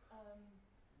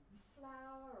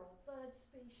flower or bird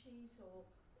species or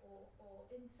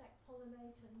insect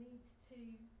pollinator needs to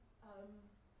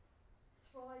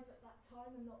thrive at that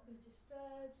time and not be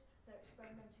disturbed. They're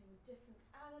experimenting with different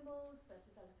animals, they're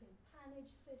developing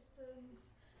pannage systems,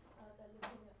 they're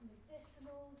looking at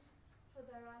medicinals for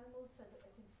their animals so that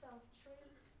they can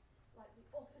self-treat, like the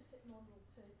opposite model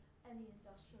to any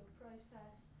industrial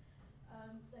process.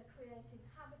 They're creating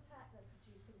habitat, they're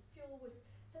producing fuel woods.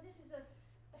 So this is a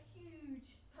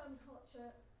huge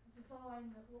permaculture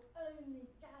design that will only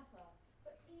gather,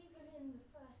 but even in the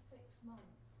first 6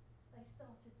 months, they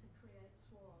started to create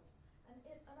sward. And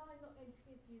I'm not going to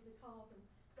give you the carbon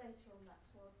data on that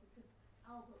sward because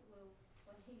Albert will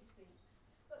when he speaks.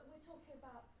 But we're talking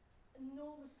about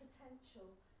enormous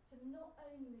potential to not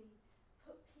only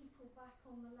put people back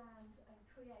on the land and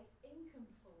create income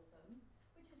for them,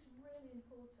 which is really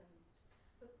important,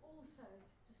 but also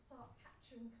to start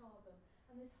capturing carbon.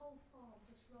 And this whole farm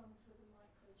just runs with a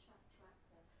micro tractor.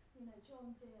 You know,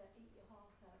 John Deere, eat your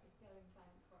heart out, you're going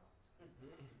bankrupt.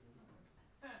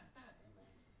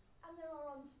 And there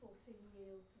are unforeseen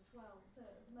yields as well. So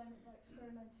at the moment they're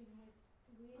experimenting with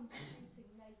reintroducing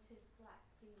native black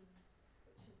beans,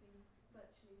 which have been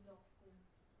virtually lost in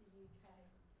the UK.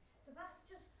 So that's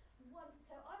just one.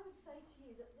 So I would say to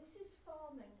you that this is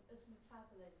farming as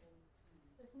metabolism.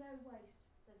 There's no waste,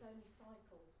 there's only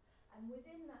cycle. And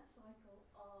within that cycle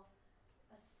are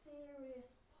a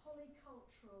serious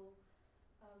polycultural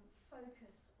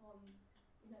focus on,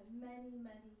 you know, many,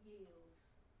 many yields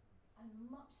and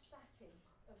much stacking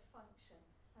of function.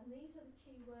 And these are the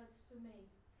key words for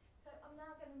me. So I'm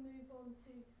now going to move on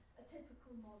to a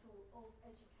typical model of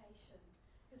education,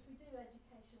 because we do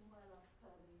education well, us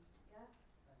Permies, yeah?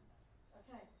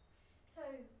 Okay, so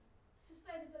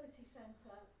Sustainability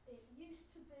Centre, it used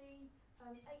to be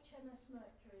HMS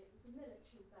Mercury. It was a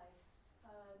military base.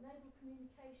 Naval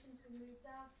Communications, we moved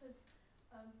out of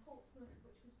Portsmouth,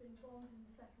 which was being bombed in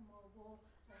the Second World War.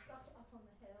 They stuck it up on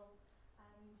the hill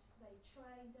and they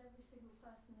trained every single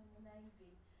person in the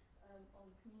Navy on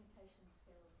communication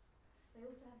skills. They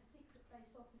also had a secret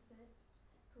base opposite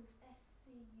called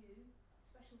SCU,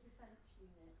 Special Defence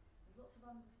Unit, with lots of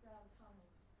underground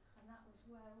tunnels, and that was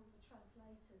where all the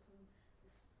translators and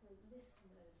the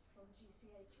listeners from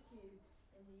GCHQ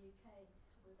in the UK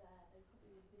were there. They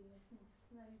probably would have been listening to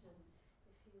Snowden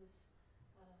if he was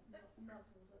not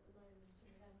muzzled at the moment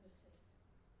in the embassy.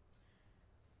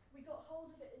 We got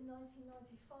hold of it in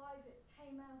 1995. It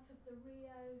came out of the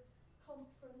Rio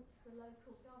conference. The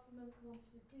local government wanted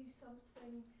to do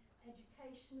something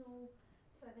educational,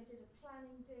 so they did a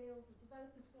planning deal. The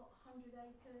developers got 100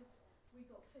 acres. We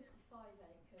got 55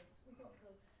 acres. We got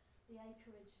the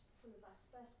acreage full of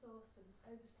asbestos and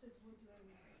overstood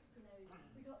woodland. You know,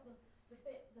 we got the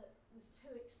bit that was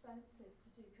too expensive to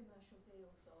do commercial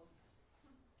deals on.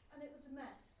 And it was a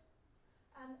mess.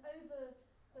 And over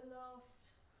the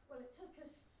last, well, it took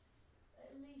us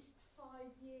at least 5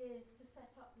 years to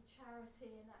set up the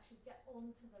charity and actually get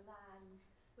onto the land.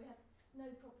 We had no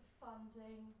proper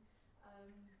funding,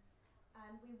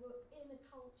 and we were in a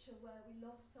culture where we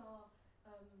lost our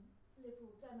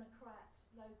Liberal Democrat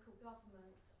local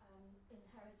government and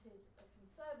inherited a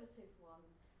Conservative one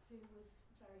who was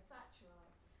very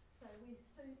Thatcherite. So we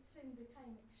soon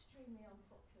became extremely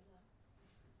unpopular.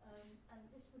 And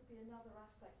this would be another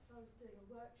aspect. If I was doing a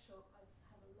workshop, I'd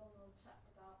have a long old chat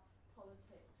about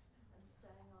politics and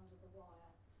staying under the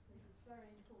wire. This is very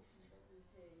important that we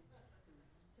do.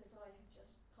 Says I have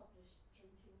just published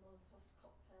Drinking Molotov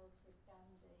Cocktails with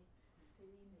Dandy.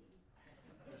 Silly me.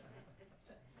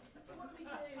 So what do?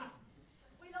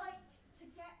 We like to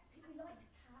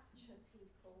capture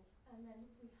people, and then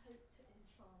we hope to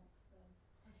entrance them.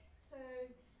 So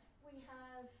we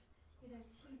have, you know,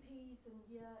 teepees and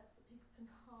yurts that people can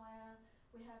hire.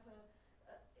 We have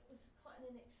it was quite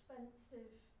an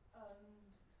inexpensive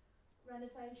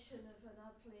renovation of an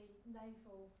ugly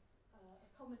naval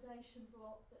accommodation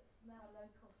block that's now a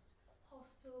low-cost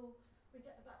hostel. We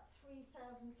get about 3,000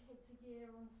 kids a year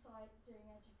on site doing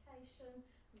education.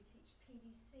 We teach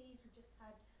PDCs. We just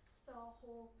had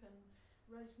Starhawk and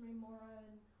Rosemary Morrow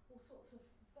and all sorts of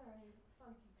very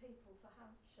funky people for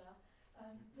Hampshire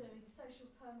doing social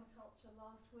permaculture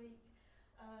last week.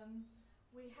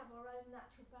 We have our own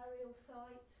natural burial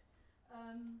site.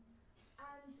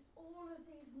 And all of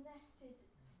these nested,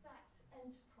 stacked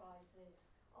enterprises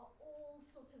are all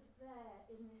sort of there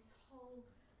in this whole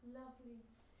lovely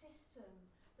system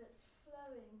that's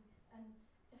flowing and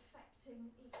affecting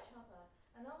each other.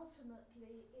 And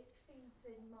ultimately, it feeds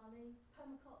in money.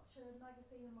 Permaculture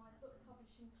magazine and my book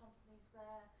publishing company's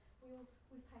there. We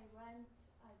pay rent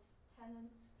as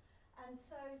tenants. And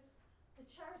so the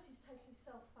charity's totally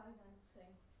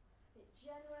self-financing. It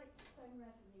generates its own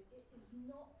revenue. It is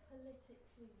not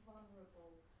politically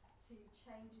vulnerable to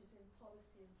changes in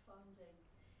policy and funding.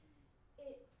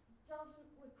 It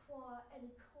doesn't require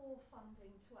any core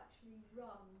funding to actually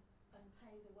run and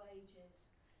pay the wages.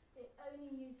 It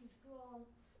only uses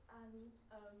grants and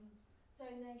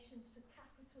donations for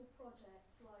capital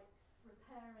projects like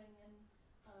repairing and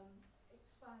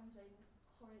expanding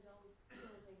corridor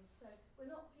buildings. So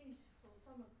we're not beautiful.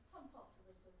 Some parts of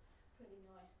us are pretty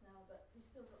nice now, but we've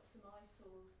still got some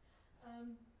eyesores.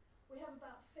 We have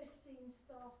about 15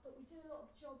 staff, but we do a lot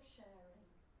of job sharing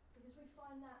because we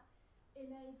find that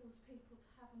enables people to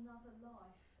have another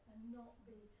life and not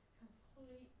be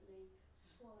completely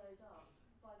swallowed up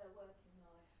by their working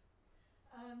life.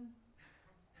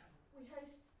 We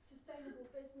host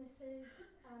sustainable businesses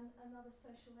and another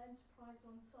social enterprise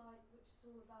on site, which is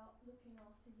all about looking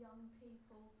after young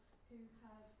people who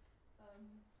have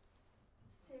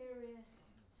serious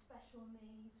special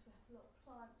needs. We have a lot of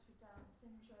clients with Down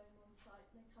syndrome on site,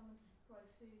 and they come and grow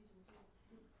food and do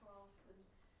wood craft and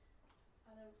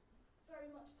are very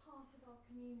much part of our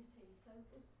community. So,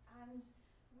 and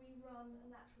we run a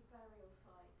natural burial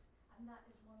site, and that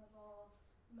is one of our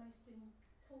most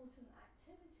important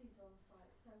activities on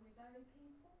site. So we bury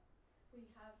people. We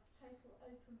have total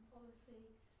open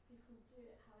policy. People do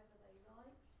it however they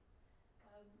like,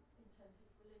 in terms of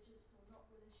religious or not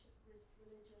religious.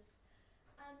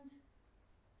 And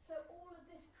so all of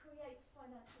this creates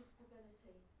financial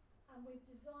stability. And we've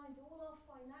designed all our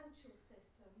financial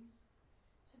systems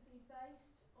to be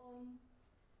based on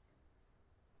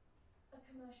a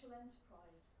commercial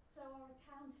enterprise. So our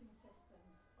accounting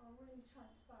systems are really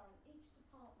transparent. Each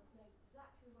department knows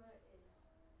exactly where it is.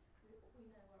 We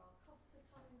know where our costs are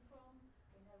coming from.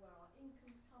 We know where our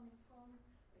income's coming from.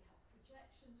 We have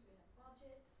projections, we have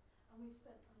budgets, and we've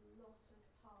spent a lot of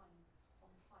time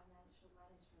on financial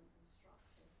management and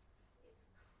structures. It's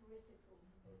critical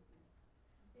for business.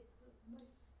 It's the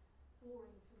most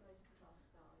boring for most of us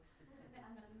guys,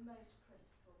 and the most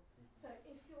critical. So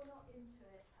if you're not into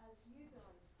it, as you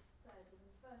guys said in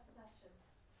the first session,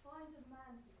 find a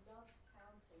man who loves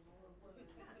counting or a woman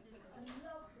and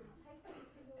love them, take them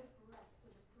to your breast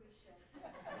and appreciate them.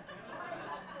 I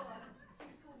have one.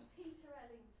 He's called Peter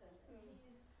Ellington, and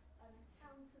he is an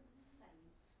accountant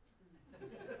saint.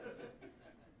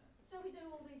 So we do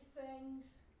all these things,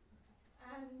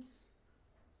 and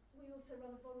we also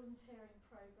run a volunteering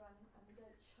program, and we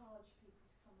don't charge people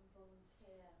to come and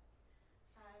volunteer.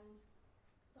 And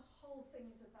the whole thing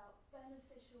is about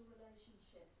beneficial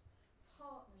relationships,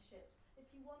 partnerships. If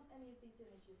you want any of these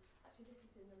images, actually this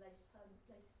is in the latest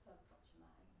Permaculture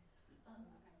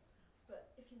mag.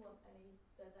 But if you want any,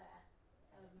 they're there,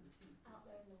 out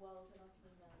there in the world, and I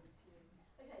can email them to you.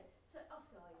 Okay, so us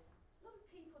guys, a lot of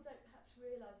people don't perhaps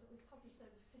realise that we've published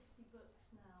over 50 books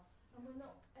now, and we're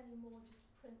not anymore just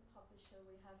a print publisher.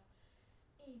 We have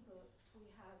e-books,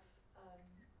 we have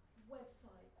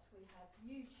websites, we have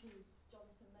YouTubes.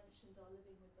 Jonathan mentioned our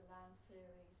Living with the Land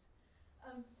series.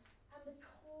 And the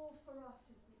core for us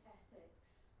is the ethics.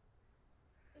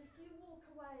 If you walk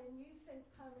away and you think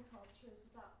permaculture is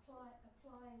about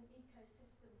applying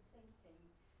ecosystem thinking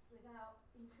without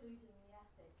including the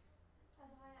ethics,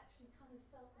 as I actually kind of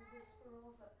felt the whisper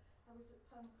of it, I was at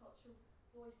Permaculture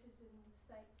Voices in the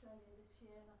States earlier this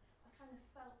year, and I kind of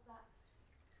felt that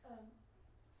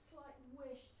slight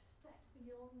wish to step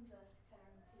beyond earth care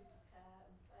and people care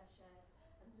and fair shares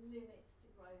and limits to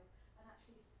growth, and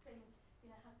actually think,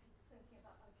 have people thinking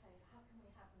about, okay, how can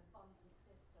we have an abundant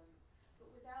system?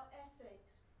 But without ethics,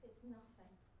 it's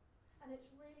nothing. And it's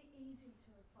really easy to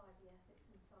apply the ethics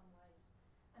in some ways,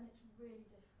 and it's really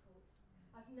difficult.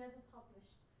 I've never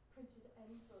printed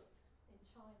any books in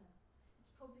China.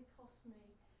 It's probably cost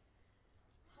me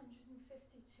 £150,000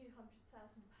 to £200,000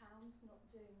 not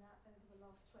doing that over the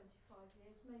last 25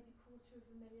 years, maybe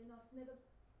 £250,000. I've never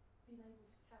been able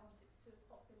to count. It's too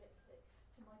apocalyptic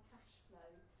to my cash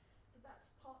flow. But that's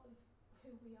part of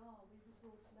who we are. We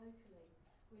resource locally.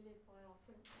 We live by our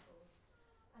principles.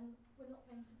 And we're not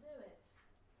going to do it.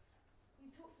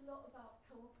 You talked a lot about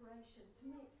cooperation. To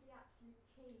me, it's the absolute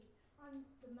key. I'm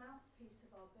the mouthpiece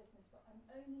of our business, but I'm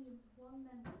only one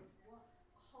member of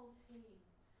a whole team.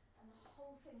 And the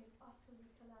whole thing is utterly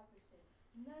collaborative.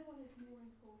 No one is more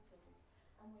important.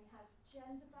 And we have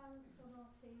gender balance on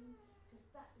our team. because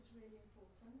that is really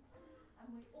important. And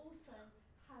we also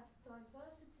have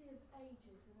diversity of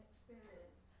ages and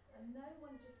experience, and no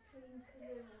one just cleans the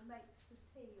loo or makes the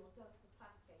tea or does the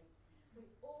packing. We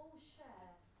all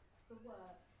share the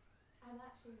work, and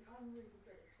actually I'm really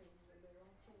good at cleaning the loo.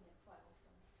 I clean it quite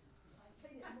often. I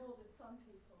clean it more than some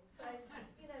people. So,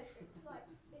 you know, it's like,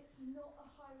 it's not a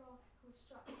hierarchical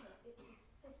structure, it's a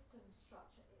system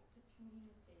structure, it's a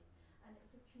community. And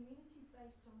it's a community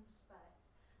based on respect.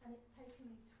 And it's taken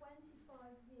me 25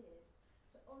 years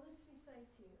to honestly say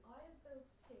to you, I have built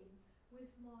a team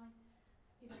with my,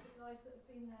 you know, the guys that have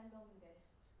been there longest.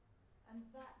 And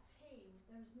that team,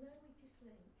 there is no weakest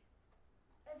link.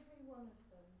 Every one of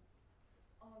them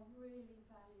are really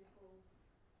valuable,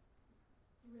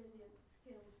 brilliant,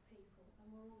 skilled people, and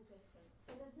we're all different.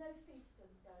 So there's no fiefdom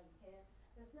going here.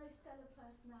 There's no stellar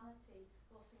personality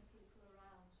bossing people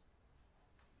around.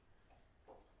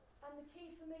 And the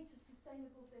key for me to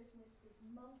sustainable business is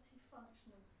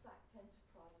multifunctional stacked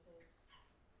enterprises.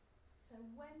 So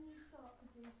when you start to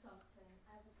do something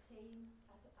as a team,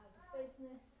 as a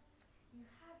business, you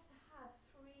have to have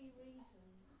 3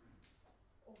 reasons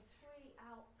or 3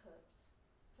 outputs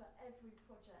for every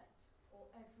project or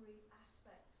every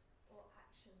aspect or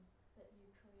action that you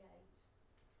create.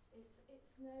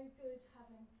 It's no good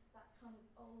having that kind of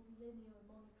old linear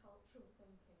monocultural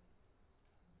thinking.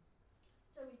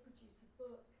 So we produce a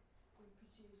book, we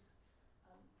produce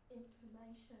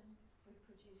information, we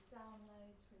produce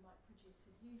downloads, we might produce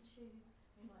a YouTube,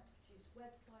 we might produce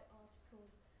website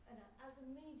articles, and as a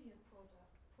media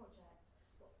project,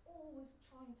 we're always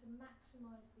trying to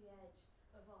maximise the edge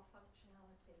of our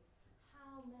functionality.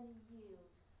 How many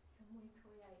yields can we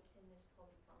create in this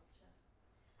polyculture?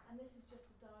 And this is just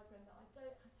a diagram that I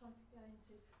don't have time to go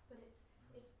into, but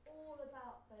it's all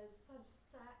about those sort of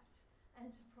stacked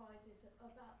enterprises,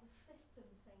 about the system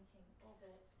thinking of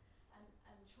it, and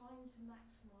trying to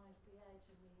maximise the edge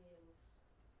and the yields.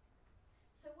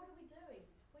 So what are we doing?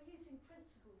 We're using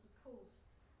principles, of course,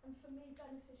 and for me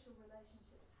beneficial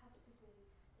relationships have to be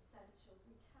essential.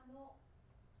 We cannot,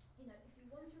 you know, if you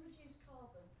want to reduce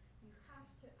carbon, you have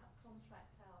to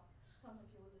contract out some of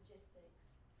your logistics.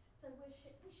 So we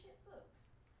ship books.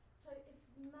 So it's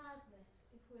madness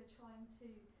if we're trying to,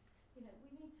 you know, we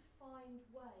need to find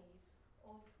ways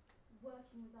of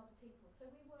working with other people. So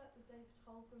we work with David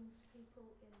Holgren's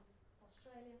people in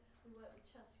Australia, we work with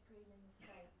Chelsea Green in the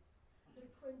States. We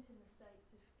print in the States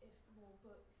if more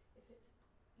book, if it's,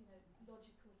 you know,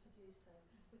 logical to do so.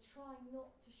 We're trying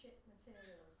not to ship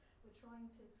materials. We're trying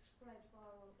to spread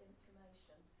viral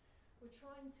information. We're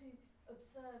trying to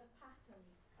observe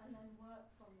patterns and then work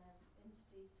from them into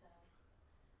detail.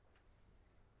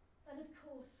 And of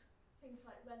course, things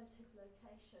like relative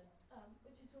location,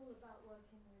 which is all about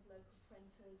working with local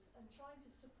printers and trying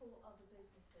to support other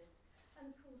businesses. And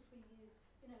of course we use,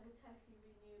 you know, we're totally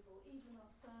renewable. Even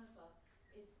our server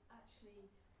is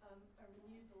actually a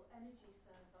renewable energy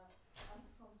server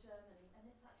from Germany, and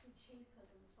it's actually cheaper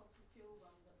than the fossil fuel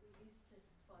one that we used to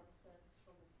buy the service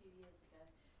from a few years ago.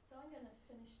 So I'm going to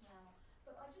finish now,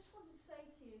 but I just wanted to say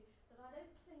to you that I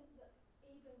don't think that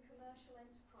even commercial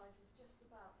enterprise is just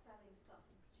about selling stuff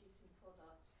and producing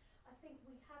product. I think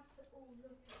we have to all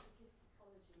look at the gift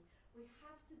ecology. We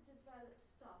have to develop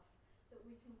stuff that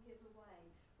we can give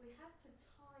away. We have to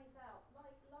tithe out,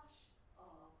 like Lush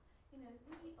are. You know,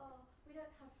 we're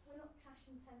not cash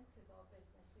intensive, our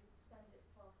business. We spend it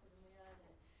faster than we earn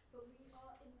it. But we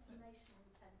are information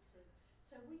intensive.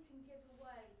 So we can give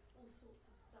away all sorts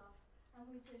of stuff, and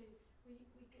we do. We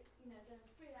get, you know, there's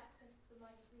free access to the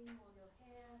magazine while you're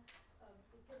here.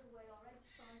 We give away our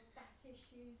Edge5 back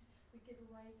issues. We give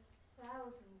away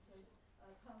thousands of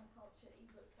permaculture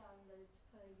ebook downloads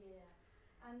per year.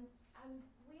 And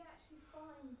we actually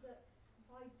find that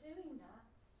by doing that,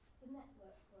 the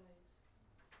network grows.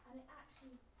 And it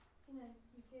actually, you know,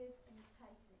 you give and you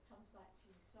take and it comes back to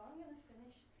you. So I'm going to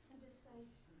finish and just say,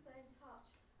 stay in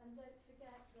touch and don't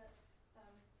forget that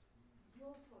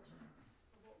your projects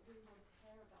are what we want to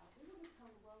hear about. We want to tell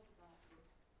the world about you.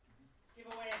 Let's give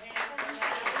away a hand for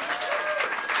that.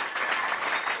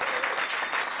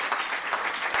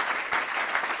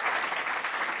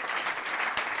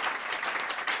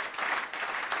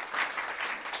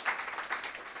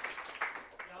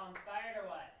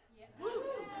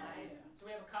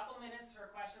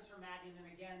 For questions for Maddy, and then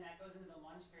again that goes into the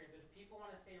lunch period, but if people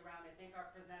want to stay around, I think our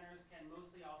presenters can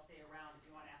mostly all stay around if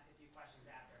you want to ask a few questions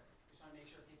after. We just want to make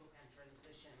sure people can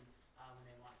transition when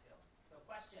they want to. So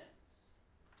questions?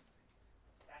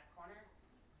 Back corner?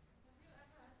 Have you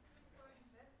ever had to look for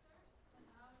investors, and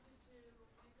how did you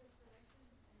make a selection?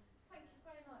 Thank you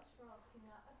very much for asking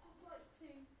that. I'd just like to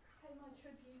pay my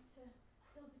tribute to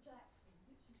Hilda Jackson,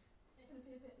 which is going to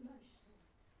be a bit emotional,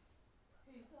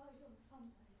 who died on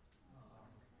Sunday.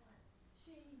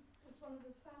 She was one of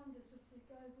the founders of the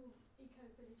Global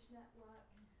Eco-Village Network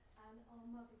and our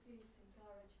Mother Goose in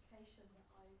Higher Education that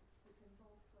I was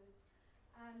involved with.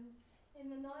 And in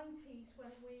the 90s,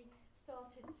 when we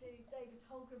started to, David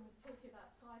Holgram was talking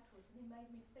about cycles, and he made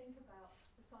me think about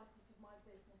the cycles of my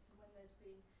business and when there's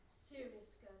been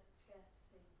serious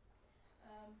scarcity.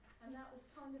 And that was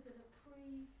kind of at a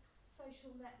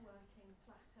pre-social networking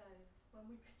plateau when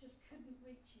we just couldn't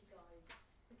reach you guys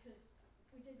because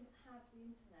we didn't have the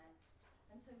internet.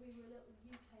 And so we were a little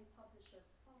UK publisher,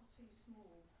 far too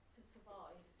small to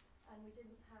survive, and we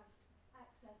didn't have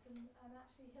access. And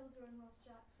actually Hilda and Ross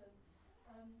Jackson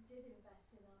did invest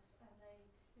in us, and they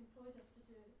employed us to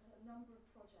do a number of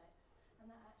projects,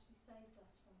 and that actually saved us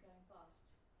from going bust.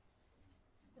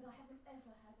 But I haven't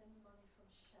ever had any money from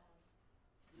Shell.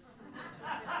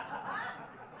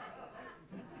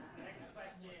 Next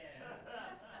question. It's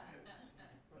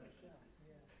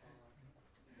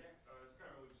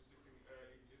kind of a logistics thing.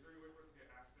 Is there any way for us to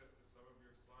get access to some of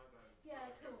your slides?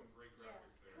 Yeah, of you have course. some great Yeah,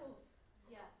 graphics there. of course.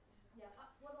 Yeah, yeah.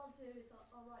 What I'll do is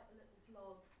I'll write a little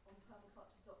blog on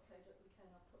permaculture.co.uk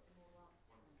and I'll put them all up.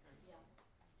 Yeah.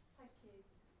 Thank you.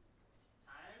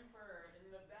 Time for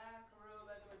in the back row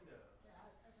by the window.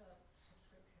 Yeah, as a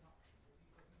subscription option,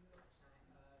 if you looked at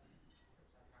cryptocurrencies,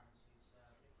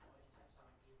 Bitcoin, is that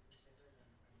something you've considered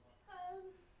and what?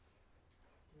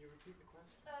 Can you repeat the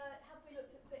question? Have we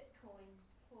looked at Bitcoin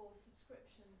for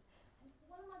subscriptions?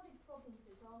 One of my big problems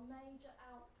is our major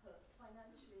output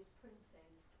financially is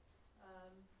printing,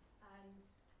 and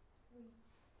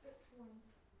Bitcoin,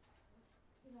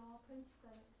 you know, our printers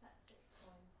don't accept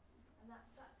Bitcoin, and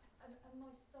and my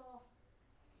staff,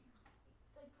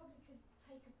 they probably could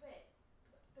take a bit,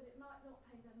 but it might not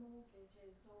pay their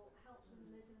mortgages or help them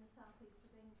live in the southeast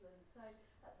of England. So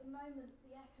at the moment,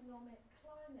 the economic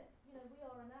climate, you know, we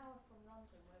are an hour from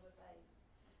London where we're based.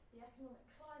 The economic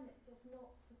climate does not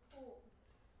support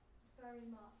very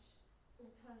much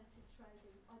alternative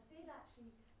trading. I did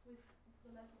actually, with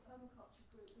the local permaculture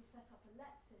group, we set up a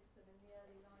let system in the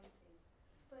early 90s.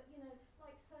 But you know,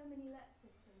 like so many let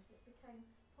systems, it became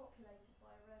populated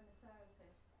by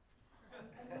aromatherapists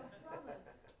and plumbers.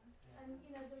 And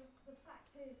you know, the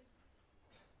fact is,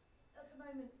 at the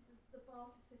moment, the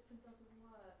barter system doesn't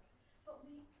work. But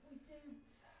we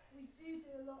do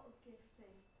a lot of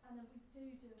gifting, and then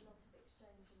we do a lot of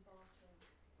exchange and bartering.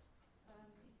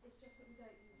 It's just that we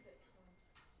don't use Bitcoin.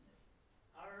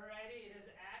 Alrighty, it is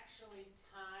actually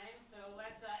time. So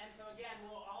let's and so again,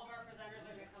 all of our presenters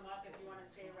are going to come up if you want to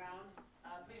stay around.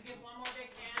 Please give one more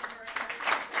big hand